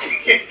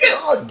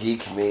 Oh,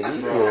 geek man,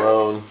 leave me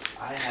alone.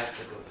 I have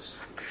to go to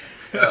sleep.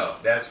 there. Oh,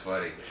 that's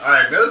funny. All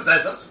right, man.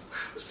 Let's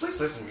please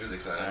play some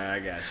music, son. Alright, I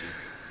got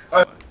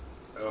you.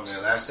 Oh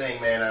man, last thing,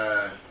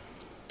 man.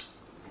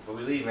 Before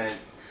we leave, man,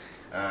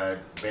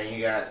 man,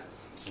 you got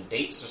some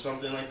dates or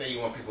something like that? You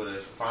want people to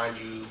find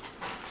you?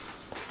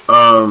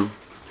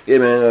 Yeah,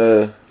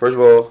 man. First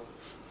of all,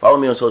 follow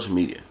me on social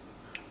media.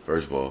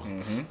 First of all, you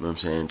know what I'm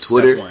saying?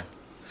 Twitter.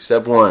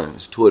 Step one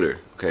is Twitter.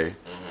 Okay,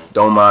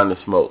 don't mind the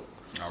smoke.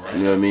 All right.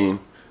 You know what I mean?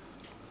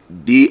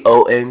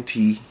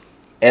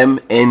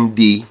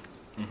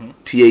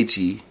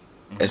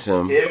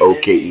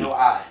 DONTMNDTHESMOKE. No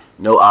I.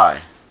 No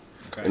I.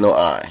 Okay. No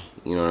I.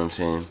 You know what I'm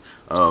saying?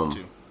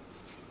 Two.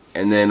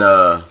 And then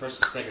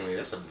First and secondly,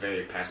 that's a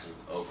very passive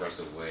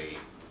aggressive way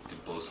to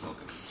blow smoke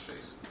in people's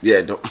face.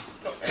 yeah, don't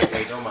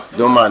Hey,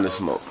 don't mind the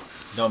smoke.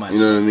 Don't mind.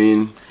 You know what I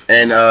mean?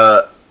 And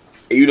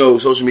you know,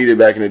 social media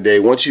back in the day,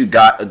 once you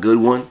got a good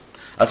one,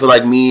 I feel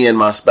like me and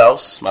my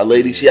spouse, my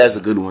lady, she has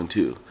a good one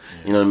too.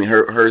 You know what I mean?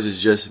 Hers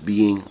is just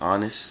being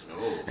honest.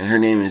 And her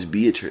name is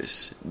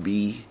Beatrice.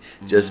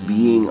 Just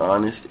being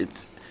honest.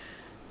 It's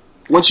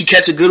once you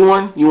catch a good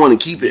one, you want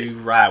to keep it. You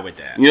ride with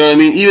that. You know what I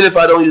mean? Even if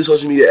I don't use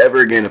social media ever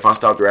again, if I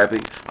stopped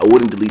rapping, I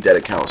wouldn't delete that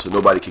account so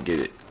nobody could get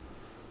it.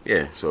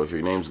 Yeah, so if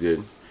your name's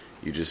good,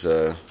 you just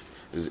not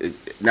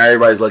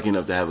everybody's lucky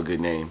enough to have a good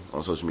name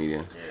on social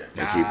media.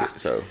 Yeah. To keep it.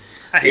 So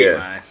I hate yeah.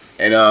 mine.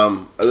 And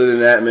other than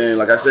that, man,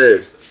 like I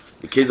said,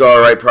 the Kids Are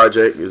Alright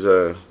project is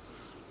I'm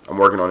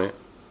working on it.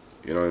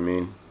 You know what I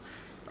mean?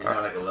 You're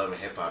not like a Love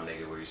and Hip Hop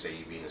nigga where you say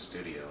you be in the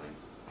studio.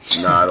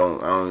 And Nah, I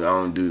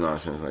don't do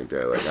nonsense like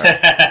that. Like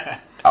I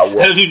I don't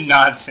work. do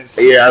nonsense.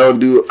 Yeah,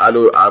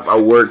 I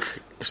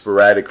work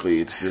sporadically.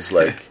 It's just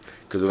like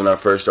because when I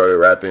first started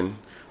rapping,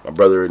 my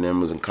brother and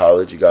them was in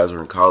college. You guys were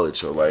in college,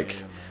 so like,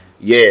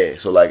 yeah.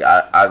 So like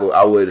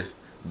I would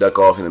duck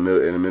off in the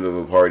middle of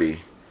a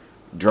party,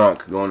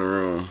 drunk, go in the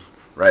room,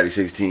 write a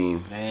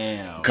 16,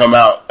 Damn. come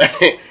out,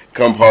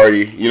 come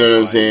party. You know what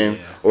I'm saying?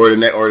 yeah. Or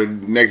the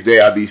next day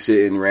I'd be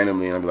sitting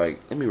randomly and I'd be like,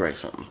 let me write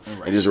something,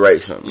 and just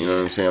write something. You know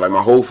what I'm saying? Like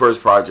my whole first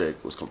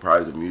project was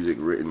comprised of music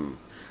written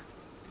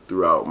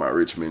throughout my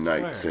Richmond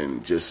nights Right.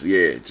 and just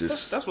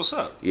That's what's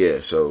up.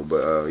 yeah. So,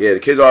 but yeah, the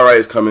Kids Are Alright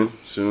is coming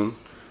soon.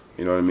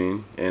 You know what I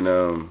mean? And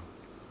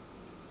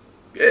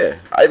yeah,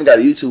 I even got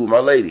a YouTube with my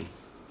lady.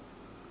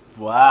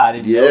 Wow, I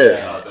didn't know Yeah.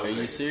 that. Oh, Are you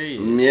those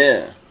serious?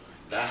 Yeah,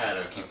 I had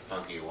a Keep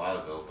Funky a while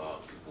ago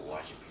about people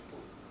watching people.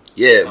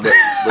 yeah.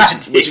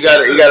 But you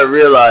gotta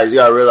realize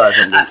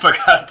something. I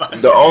forgot about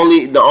The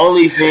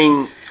only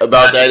thing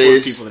about that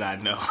is, people that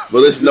I know.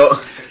 well,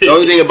 the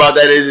only thing about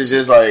that is, it's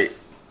just like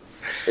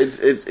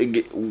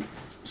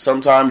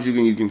sometimes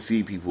you can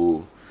see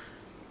people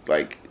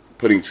like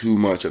putting too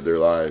much of their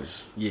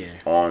lives Yeah.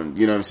 on,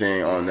 you know what I'm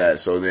saying, on that.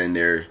 So then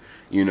they're,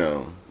 you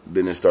know,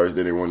 then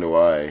they wonder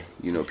why,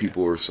 you know,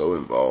 people are so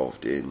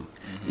involved in,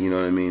 you know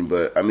what I mean?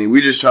 But I mean, we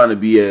just trying to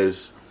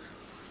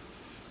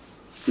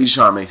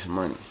make some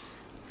money.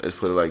 Let's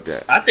put it like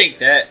that. I think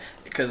that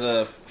because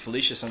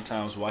Felicia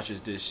sometimes watches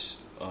this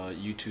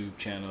YouTube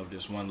channel of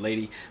this one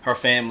lady, her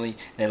family,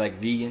 they're like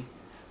vegan,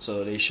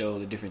 so they show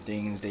the different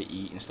things they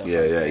eat and stuff.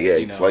 Yeah, like yeah, that, yeah.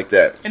 you It's know? like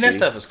that. And that See?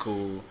 stuff is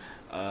cool.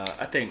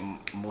 I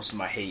think most of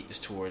my hate is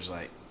towards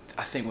like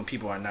I think when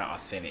people are not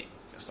authentic,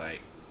 it's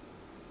like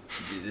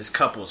this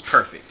couple is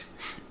perfect.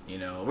 You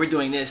know, we're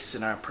doing this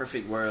in our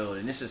perfect world,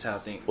 and this is how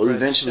things. Well,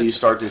 eventually you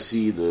start to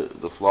see the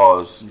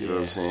flaws, you know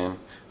what I'm saying?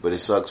 But it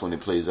sucks when it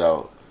plays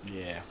out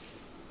Yeah.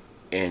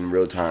 in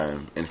real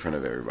time in front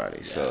of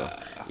everybody. So,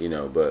 Yeah. you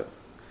know, but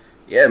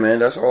yeah, man,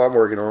 that's all I'm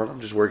working on. I'm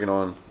just working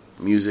on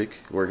music,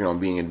 working on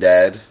being a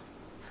dad.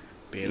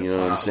 Being You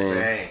know what I'm saying?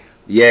 Dang.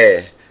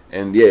 Yeah,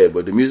 and yeah,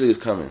 but the music is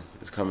coming.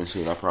 It's coming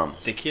soon, I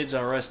promise. The Kids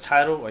Are Us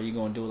title? Are you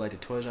going to do it like the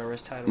Toys R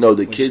Us title? No,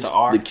 the With kids. just the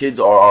R? The kids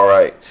are all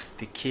right.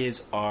 The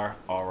Kids Are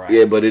Alright.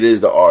 Yeah, but it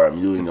is the R.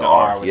 I'm doing the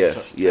R. with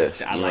Yes, the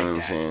yes. I You know like what I'm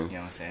that. saying? You know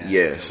what I'm saying?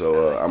 Yeah. That's So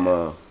dope. I like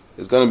that.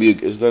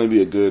 it's gonna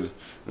be a good,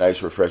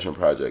 nice, refreshing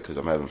project because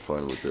I'm having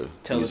fun with the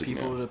Tell the music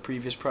people now. the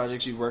previous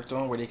projects you worked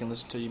on where they can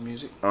listen to your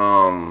music.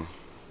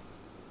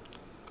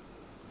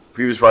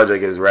 Previous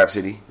project is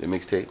Rhapsody, the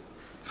mixtape.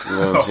 You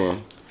know what I'm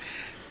saying?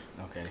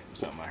 Okay,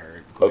 something I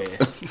heard. Go Okay.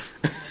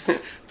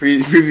 ahead.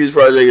 Previous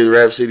project is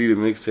Rhapsody, the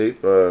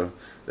mixtape.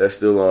 That's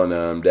still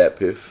on Dat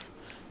Piff.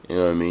 You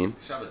know what I mean?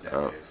 Shout out to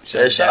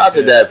that. Shout out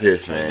to Dat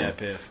Piff, man. That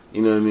piff.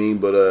 You know what I mean?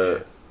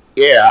 But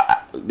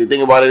yeah, the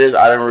thing about it is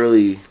I don't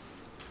really.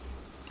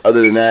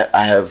 Other than that,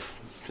 I have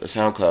a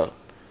SoundCloud.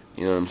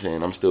 You know what I'm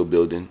saying? I'm still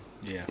building.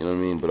 Yeah. You know what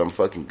I mean? But I'm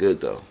fucking good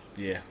though.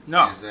 Yeah.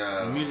 No, Is,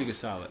 the music is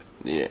solid.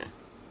 Yeah.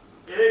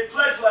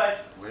 Play.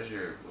 Where's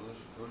your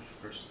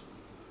first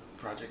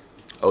project?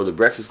 Oh, the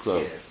Breakfast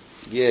Club.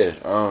 Yeah.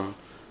 I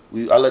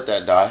let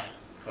that die.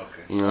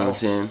 Okay. You know what I'm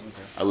saying?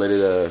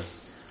 Okay.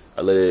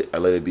 I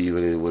let it be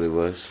what it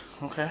was.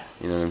 Okay.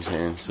 You know what I'm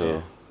saying?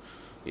 So,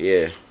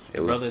 yeah, it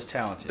was. Brother's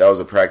talented. That was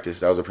a practice.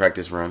 That was a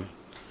practice run.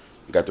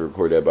 Got to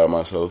record that by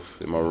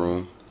myself in my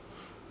room.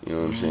 You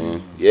know what I'm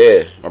saying?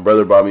 Yeah, my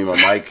brother bought me my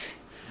mic.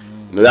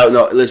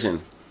 No,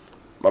 listen,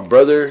 my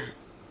brother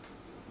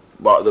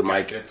bought the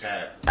mic Good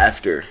tap.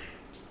 after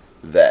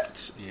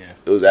that. Yeah.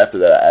 It was after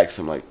that I asked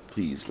him, like,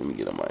 please let me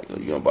get a mic. Like,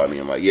 you gonna buy me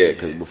a mic? Yeah,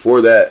 because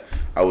before that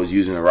I was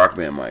using a Rock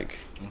Band mic.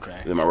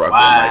 Okay. Then my Rock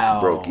Band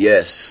mic broke.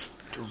 Yes.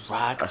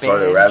 Rock I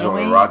started Band rapping on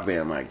joint? a Rock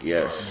Band mic.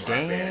 Yes.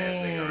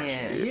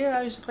 Damn. Yeah,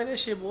 I used to play that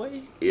shit,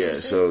 boy. Yeah.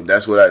 So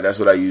that's what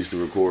I used to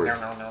record.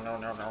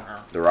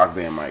 No. The Rock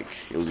Band mic.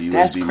 It was a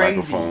That's USB crazy.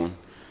 microphone.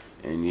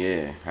 And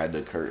yeah, had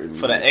the curtain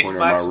For the in corner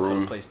Xbox of my or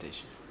room. for the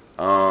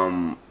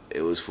PlayStation?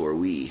 It was for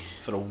Wii.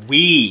 For the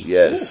Wii.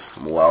 Yes,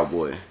 I'm a wild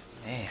boy.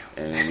 Damn.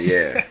 And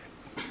yeah,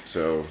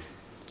 so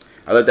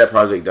I let that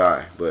project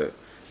die. But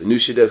the new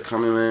shit that's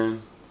coming,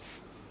 man,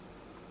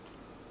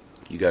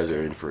 you guys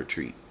are in for a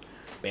treat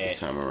this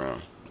Bad. time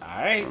around. All You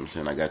know right. what I'm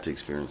saying? I got to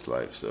experience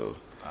life, so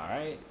All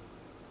right.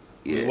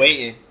 yeah. We're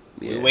waiting.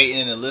 Yeah. We're waiting,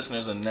 and the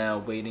listeners are now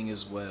waiting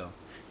as well.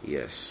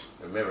 Yes.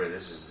 Remember,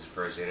 this is his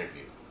first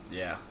interview.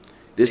 Yeah.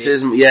 This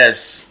is,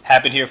 yes.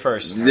 Happened here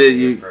first.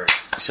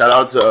 First. Shout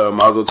out to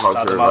Mazel Talk Shout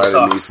out for to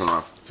Mazel inviting me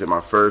Talks. to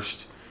my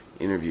first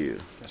interview.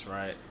 That's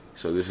right.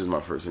 So this is my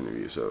first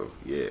interview, so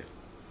yeah.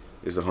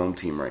 It's the home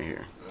team right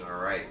here. All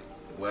right.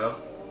 Well,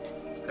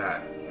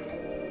 God,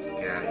 let's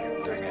get out of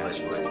here. I got Let's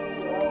you. go.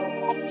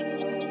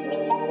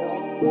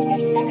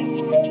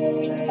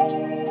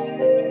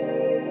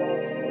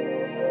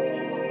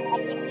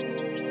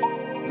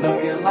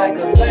 Looking like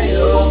a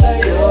layup,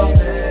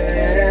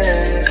 man.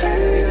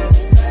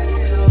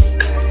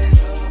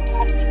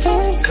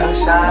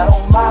 Sunshine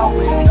on my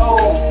window,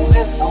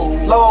 let's go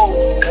flow.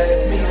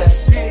 Pass me that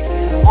pick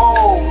and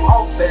roll,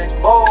 off back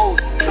bowl.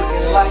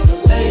 Looking like a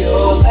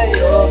layup,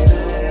 man.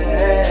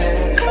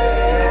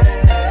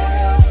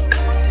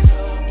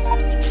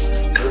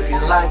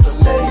 Looking like a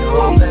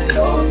layup, man.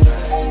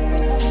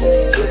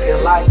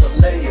 Looking like a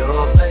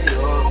layup, man.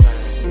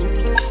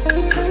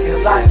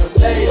 Looking like a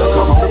layup.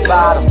 Come from the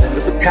bottom, then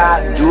look at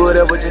cotton. Do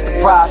whatever, just a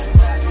profit.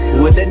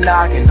 Who is that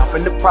knocking? Off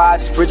in the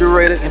project,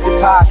 refrigerator, empty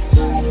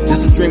pockets.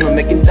 Just a dream of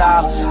making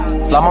dollars.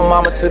 Fly my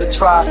mama to the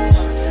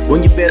tropics.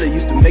 When you better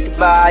used to make it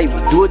by, you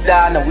would do or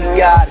die, now we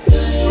got it.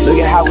 Look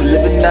at how we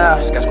living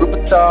now.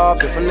 Skyscraper tall,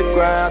 built from the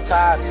ground.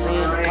 Tired of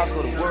seeing the pop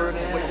of the word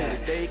and wait till the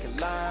day can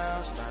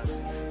lounge.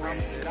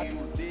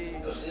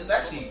 It's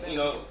actually,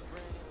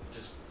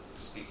 just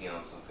speaking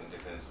on something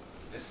different.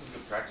 This is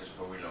good practice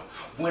for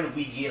when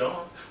we get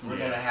on, we're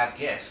gonna have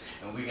guests,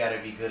 and we gotta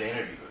be good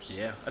interviewers.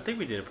 Yeah, I think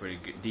we did a pretty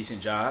good,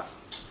 decent job.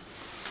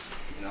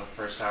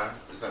 First time.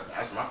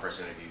 That's my first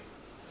interview.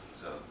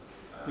 So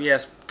We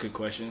asked good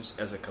questions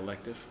as a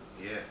collective.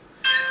 yeah.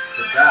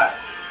 So Doc,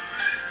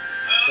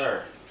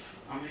 sir,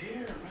 I'm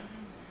here,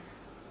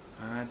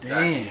 man. Doc, can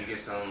Damn. you get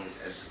some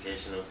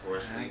educational for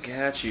us, I please?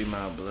 got you,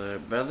 my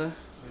blood brother.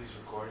 Please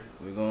record it.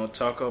 We're going to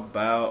talk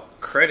about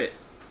credit.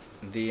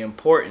 The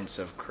importance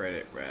of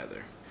credit,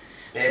 rather.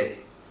 Hey.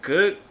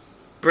 Good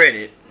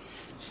credit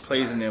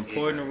plays an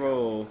important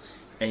role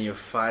in your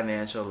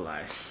financial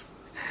life.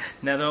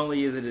 Not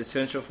only is it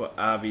essential for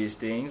obvious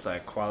things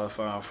like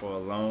qualifying for a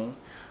loan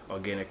or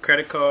getting a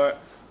credit card,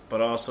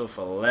 but also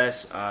for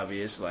less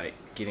obvious like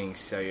getting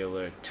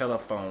cellular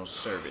telephone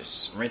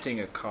service, renting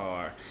a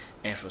car,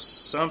 and for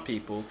some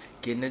people,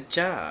 getting a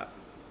job.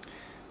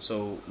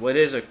 So what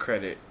is a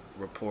credit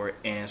report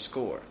and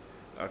score?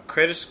 A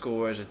credit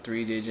score is a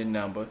 3-digit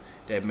number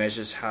that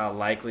measures how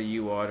likely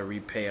you are to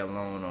repay a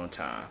loan on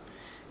time.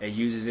 It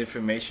uses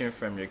information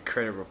from your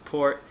credit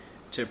report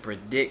to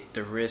predict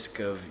the risk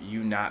of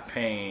you not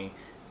paying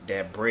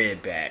that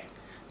bread back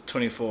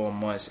 24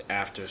 months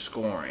after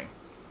scoring.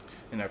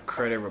 And a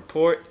credit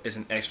report is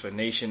an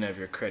explanation of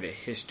your credit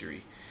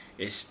history.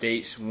 It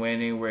states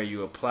when and where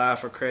you apply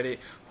for credit,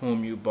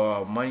 whom you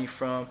borrow money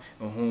from,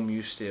 and whom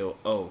you still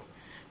owe.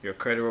 Your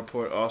credit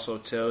report also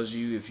tells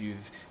you if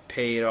you've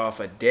paid off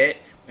a debt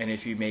and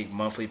if you make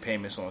monthly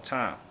payments on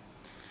time.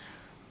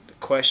 The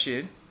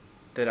question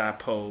that I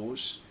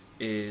pose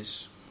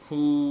is,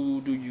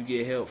 who do you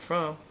get help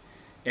from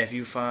if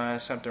you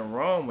find something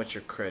wrong with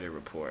your credit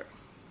report?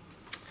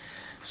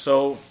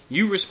 So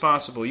you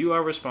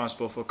are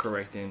responsible for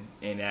correcting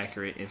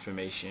inaccurate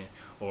information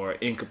or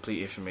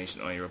incomplete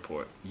information on your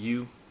report.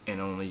 You and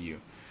only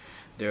you.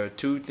 There are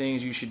 2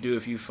 things you should do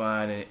if you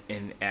find an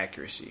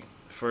inaccuracy.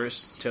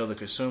 First, tell the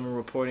consumer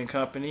reporting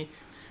company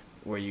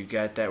where you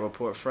got that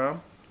report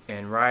from,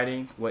 and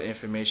writing what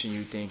information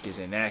you think is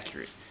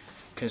inaccurate.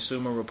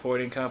 Consumer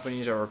reporting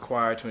companies are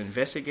required to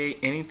investigate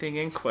anything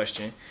in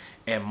question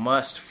and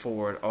must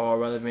forward all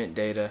relevant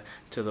data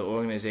to the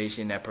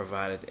organization that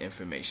provided the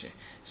information.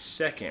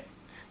 Second,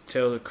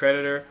 tell the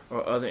creditor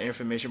or other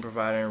information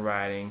provider in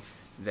writing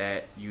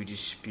that you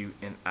dispute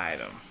an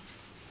item.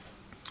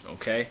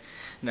 Okay?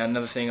 Now,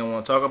 another thing I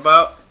want to talk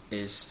about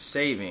is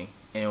saving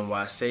and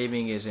why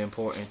saving is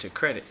important to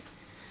credit.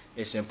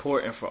 It's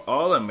important for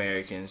all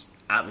Americans,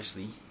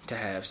 obviously, to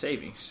have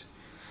savings.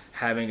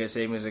 Having a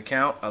savings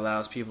account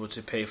allows people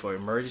to pay for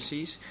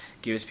emergencies,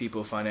 gives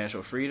people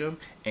financial freedom,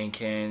 and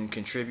can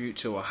contribute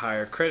to a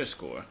higher credit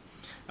score.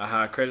 A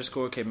high credit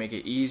score can make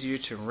it easier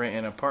to rent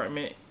an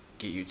apartment,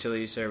 get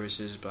utility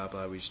services, blah,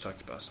 blah. We just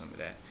talked about some of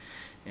that.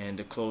 And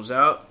to close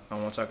out, I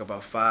want to talk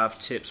about 5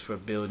 tips for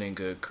building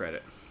good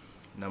credit.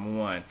 Number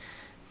 1,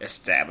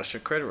 establish a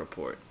credit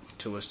report.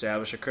 To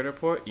establish a credit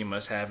report, you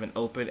must have an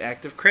open,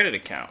 active credit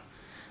account.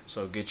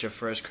 So get your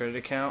first credit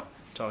account,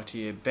 talk to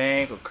your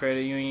bank or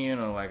credit union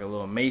or like a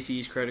little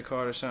Macy's credit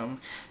card or something.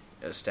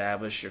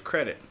 Establish your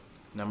credit.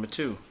 Number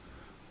 2,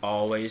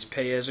 always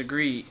pay as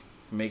agreed.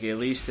 Make at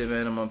least the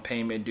minimum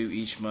payment due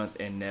each month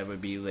and never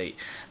be late.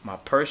 My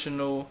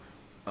personal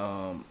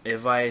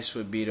advice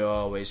would be to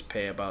always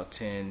pay about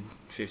 $10,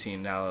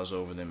 $15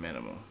 over the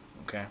minimum.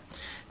 Okay.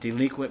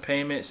 Delinquent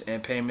payments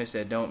and payments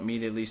that don't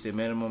meet at least the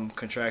minimum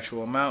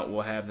contractual amount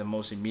will have the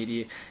most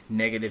immediate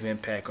negative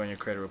impact on your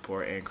credit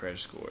report and credit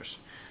scores.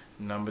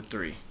 Number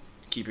 3,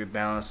 keep your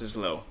balances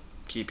low.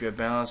 Keep your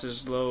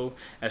balances low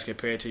as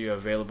compared to your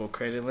available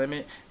credit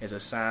limit is a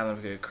sign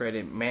of good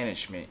credit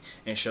management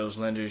and shows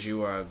lenders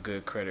you are a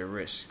good credit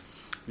risk.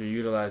 Your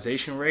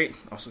utilization rate,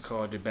 also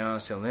called the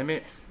balance to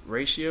limit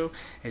ratio,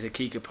 is a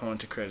key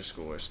component to credit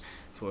scores.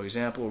 For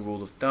example,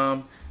 rule of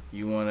thumb,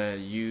 you want to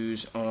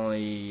use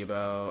only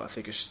about, I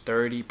think it's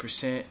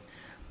 30%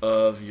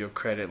 of your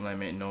credit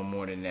limit, no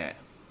more than that.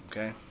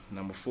 Okay.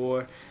 Number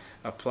 4,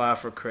 apply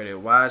for credit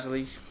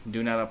wisely.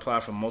 Do not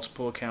apply for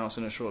multiple accounts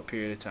in a short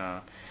period of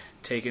time.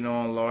 Taking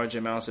on large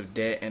amounts of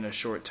debt in a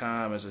short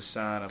time is a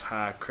sign of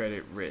high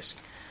credit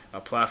risk.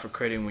 Apply for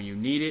credit when you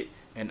need it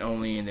and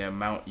only in the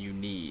amount you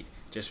need.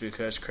 Just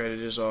because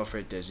credit is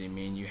offered doesn't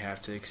mean you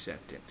have to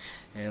accept it.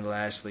 And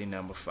lastly,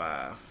 number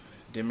 5,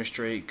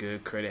 demonstrate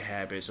good credit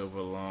habits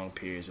over long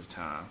periods of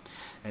time.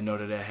 In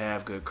order to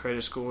have good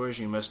credit scores,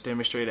 you must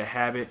demonstrate a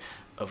habit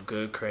of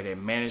good credit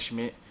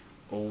management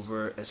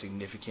over a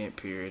significant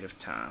period of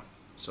time.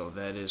 So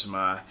that is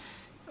my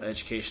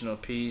educational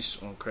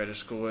piece on credit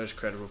scores,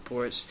 credit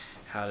reports,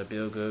 how to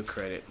build good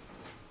credit.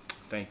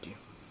 Thank you.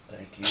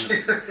 Thank you.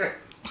 Thank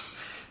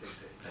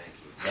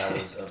you. That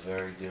was a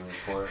very good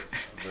report.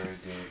 Very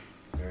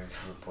good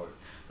report.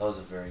 That was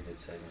a very good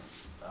segment.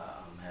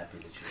 I'm happy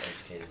that you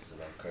educated us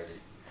about credit.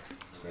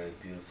 It's very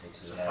beautiful to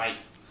It's a have. fight.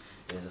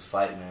 It is a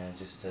fight, man.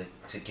 Just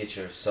to get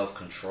your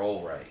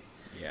self-control right.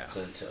 Yeah.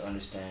 To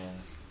understand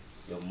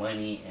your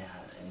money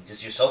and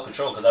just your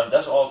self-control, because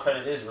that's all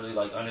credit is really.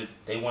 Like,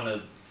 they want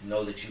to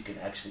know that you can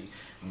actually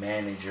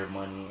manage your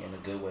money in a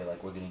good way.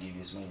 Like, we're going to give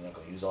you this money, you're not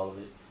going to use all of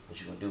it, but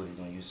you're going to do it. You're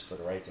going to use it for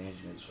the right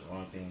things, you're going to use it for the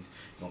wrong things,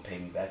 you're going to pay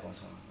me back on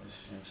time. You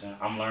know what I'm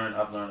saying?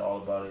 I've learned all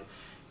about it,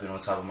 been on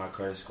top of my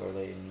credit score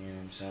lately, you know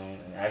what I'm saying?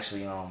 And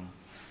actually,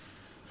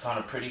 found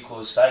a pretty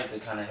cool site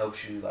that kind of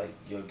helps you, like,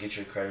 get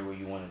your credit where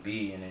you want to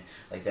be, and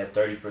like that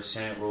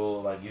 30%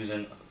 rule, like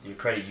using your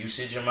credit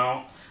usage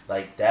amount,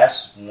 like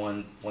that's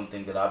one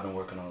thing that I've been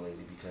working on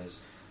lately, because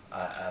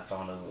I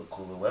found a little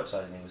cool little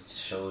website, and it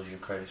shows your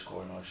credit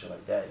score and all shit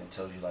like that, and it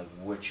tells you like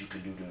what you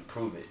can do to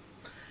improve it. You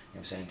know what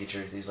I'm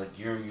saying? It's like,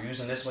 you're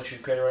using this much of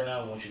your credit right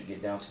now, I want you to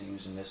get down to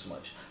using this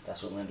much.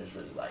 That's what lenders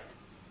really like.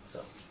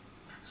 So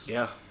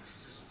Yeah.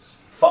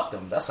 fuck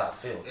them. That's how I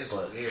feel. It's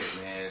but weird,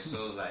 man.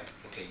 So, like,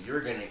 okay, you're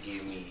going to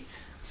give me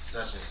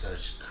such and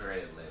such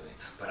credit limit,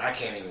 but I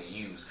can't even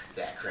use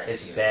that credit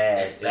limit. It's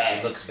bad. It's bad.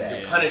 It looks bad.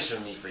 You're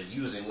punishing me for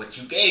using what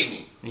you gave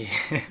me. Yeah.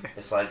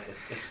 it's like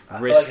it's I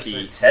feel Risky.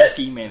 like it's a test.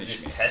 Risky It's management.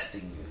 just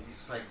testing you.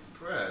 It's like,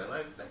 bruh,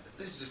 like,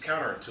 this is just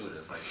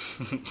counterintuitive.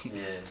 Like,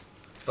 Yeah.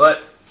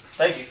 But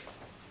thank you.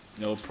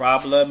 No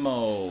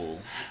problemo.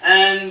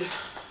 And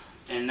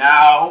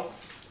now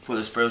for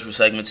the spiritual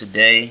segment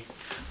today.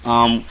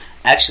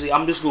 Actually,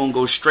 I'm just gonna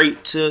go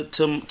straight to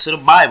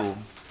the Bible,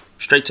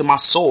 straight to my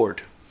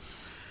sword,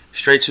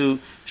 straight to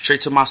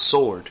my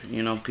sword.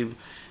 You know, people,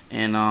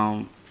 and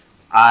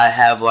I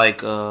have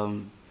like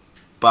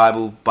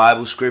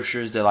Bible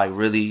scriptures that like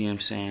really, you know what I'm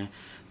saying,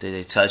 that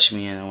they touch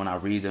me, and when I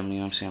read them, you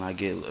know what I'm saying, I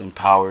get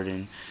empowered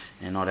and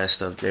all that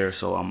stuff there.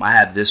 So I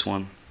have this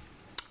one.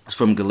 It's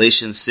from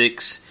Galatians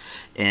 6,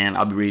 and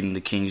I'll be reading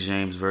the King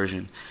James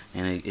Version.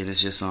 And it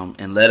is just,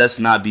 and let us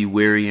not be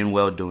weary in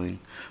well-doing,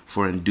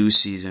 for in due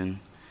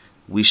season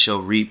we shall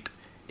reap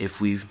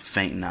if we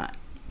faint not.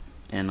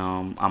 And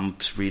I'm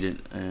reading,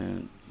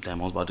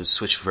 damn, I was about to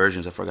switch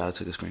versions. I forgot I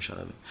took a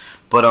screenshot of it.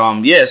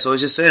 But yeah, so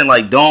it's just saying,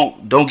 like,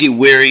 don't get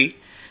weary,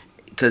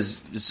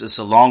 because it's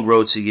a long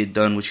road to get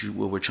done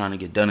what we're trying to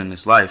get done in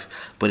this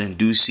life. But in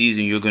due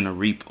season, you're going to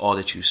reap all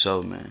that you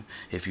sow, man.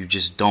 If you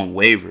just don't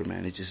waver,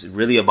 man. It's just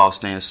really about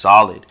staying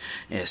solid,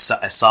 and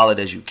as solid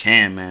as you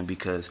can, man,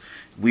 because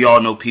we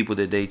all know people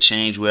that they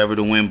change wherever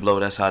the wind blow.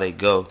 That's how they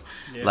go.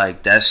 Yeah.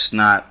 Like, that's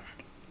not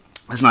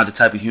the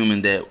type of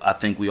human that I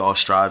think we all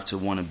strive to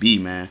want to be,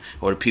 man,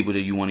 or the people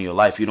that you want in your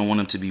life. You don't want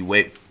them to be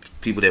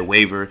people that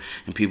waver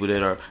and people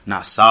that are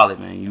not solid,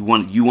 man. You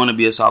want to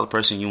be a solid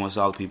person. You want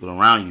solid people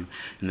around you,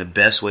 and the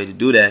best way to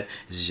do that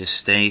is just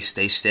stay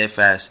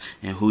steadfast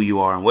in who you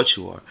are and what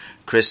you are.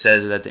 Chris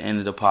says it at the end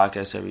of the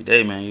podcast every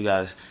day, man. You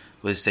guys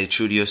stay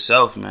true to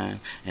yourself, man,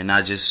 and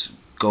not just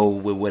go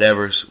with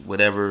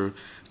whatever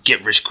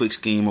get rich quick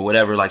scheme or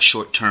whatever like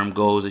short term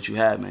goals that you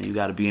have, man. You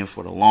got to be in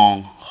for the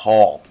long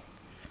haul.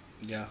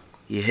 Yeah.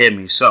 You hear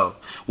me? So,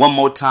 one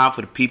more time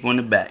for the people in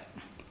the back.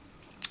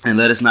 And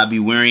let us not be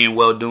weary in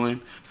well-doing,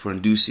 for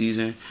in due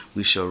season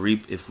we shall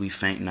reap if we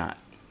faint not.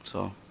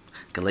 So,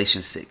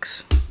 Galatians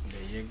 6.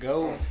 There you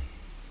go.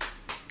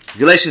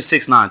 Galatians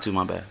 6:9 too,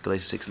 my bad.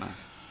 Galatians 6:9.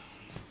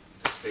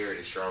 The spirit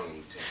is strong in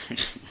you, Tim.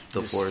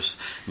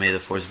 May the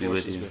force be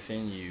with you.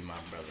 Within you, my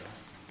brother.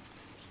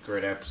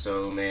 Great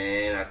episode,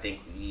 man. I think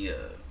we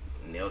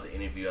nailed the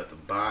interview out the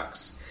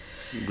box.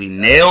 We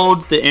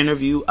nailed the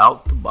interview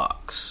out the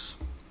box.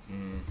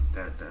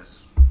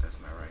 That's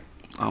not right.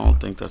 I don't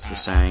think that's the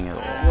saying at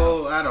all.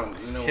 Well, I don't.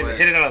 You know what?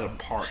 Hit it out of the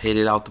park. Hit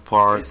it out the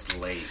park. It's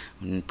late.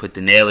 Put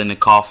the nail in the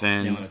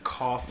coffin. Nail in the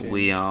coffin.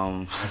 We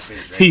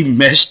he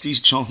meshed these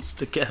joints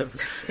together.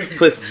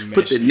 Put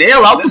the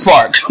nail out the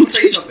park. I'm gonna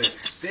tell you something.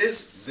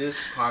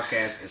 This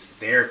podcast is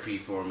therapy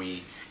for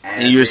me.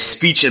 And your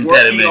speech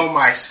impediment. Working on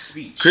my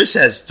speech. Chris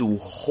has do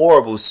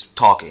horrible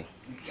talking.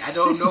 I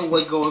don't know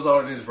what goes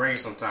on in his brain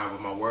sometimes,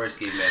 but my words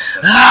get messed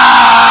up.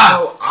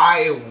 So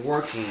I am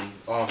working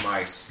on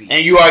my speech.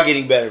 And you are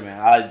getting better, man.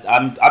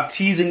 I'm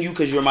teasing you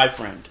because you're my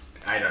friend.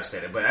 I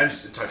understand it, but I'm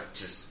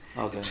just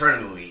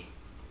eternally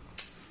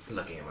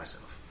looking at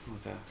myself.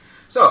 Okay.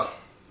 So,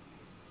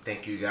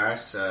 thank you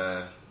guys.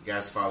 You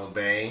guys follow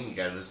Bang. You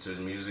guys listen to his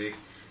music.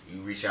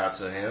 You reach out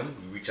to him.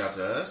 You reach out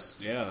to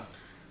us. Yeah.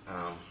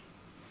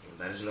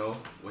 Let us know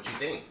what you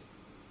think.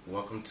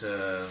 Welcome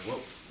to why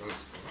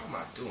am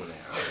I doing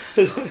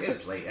that?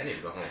 It's late. I need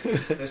to go home.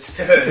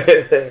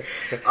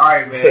 All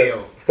right,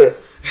 man.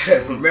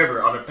 Yo,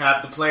 remember on the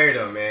path to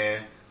playerdom,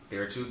 man.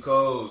 There are 2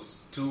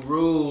 codes, 2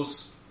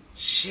 rules.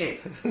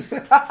 Shit, 2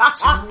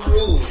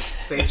 rules.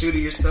 Stay true to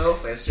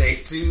yourself and stay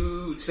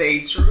true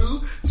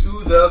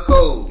to the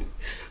code.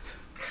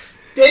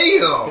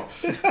 Damn.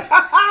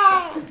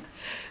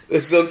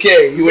 It's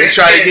okay. You want to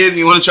try again?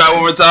 You want to try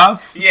one more time?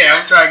 Yeah,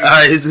 I'm trying. All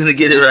right, he's gonna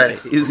get it right.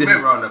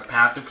 Remember, on the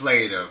path to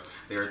play-dom,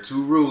 there are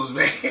 2 rules,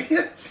 man.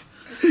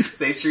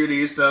 Stay true to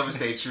yourself and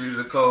stay true to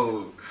the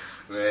code.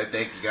 Man,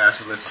 thank you guys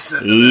for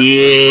listening to this.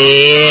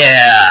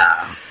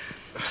 Yeah.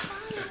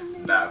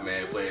 Nah,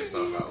 man, play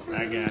yourself out,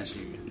 man. I got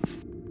you.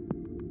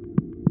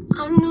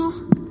 I know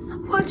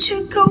what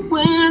you're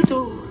going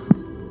through.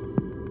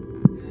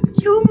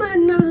 You might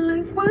not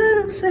like what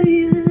I'm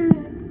saying,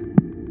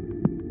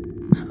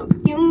 but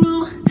you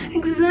know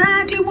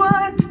exactly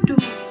what to do.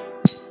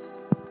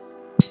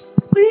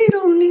 We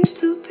don't need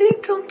to be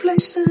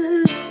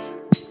complacent.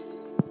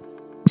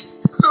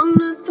 I'm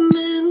not the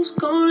man who's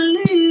gonna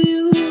leave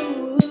you.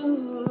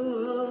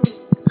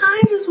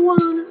 I just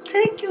wanna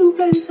take you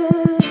places,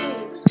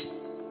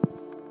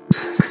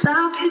 'cause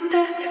I've hit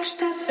that every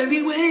step,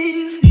 every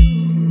wave.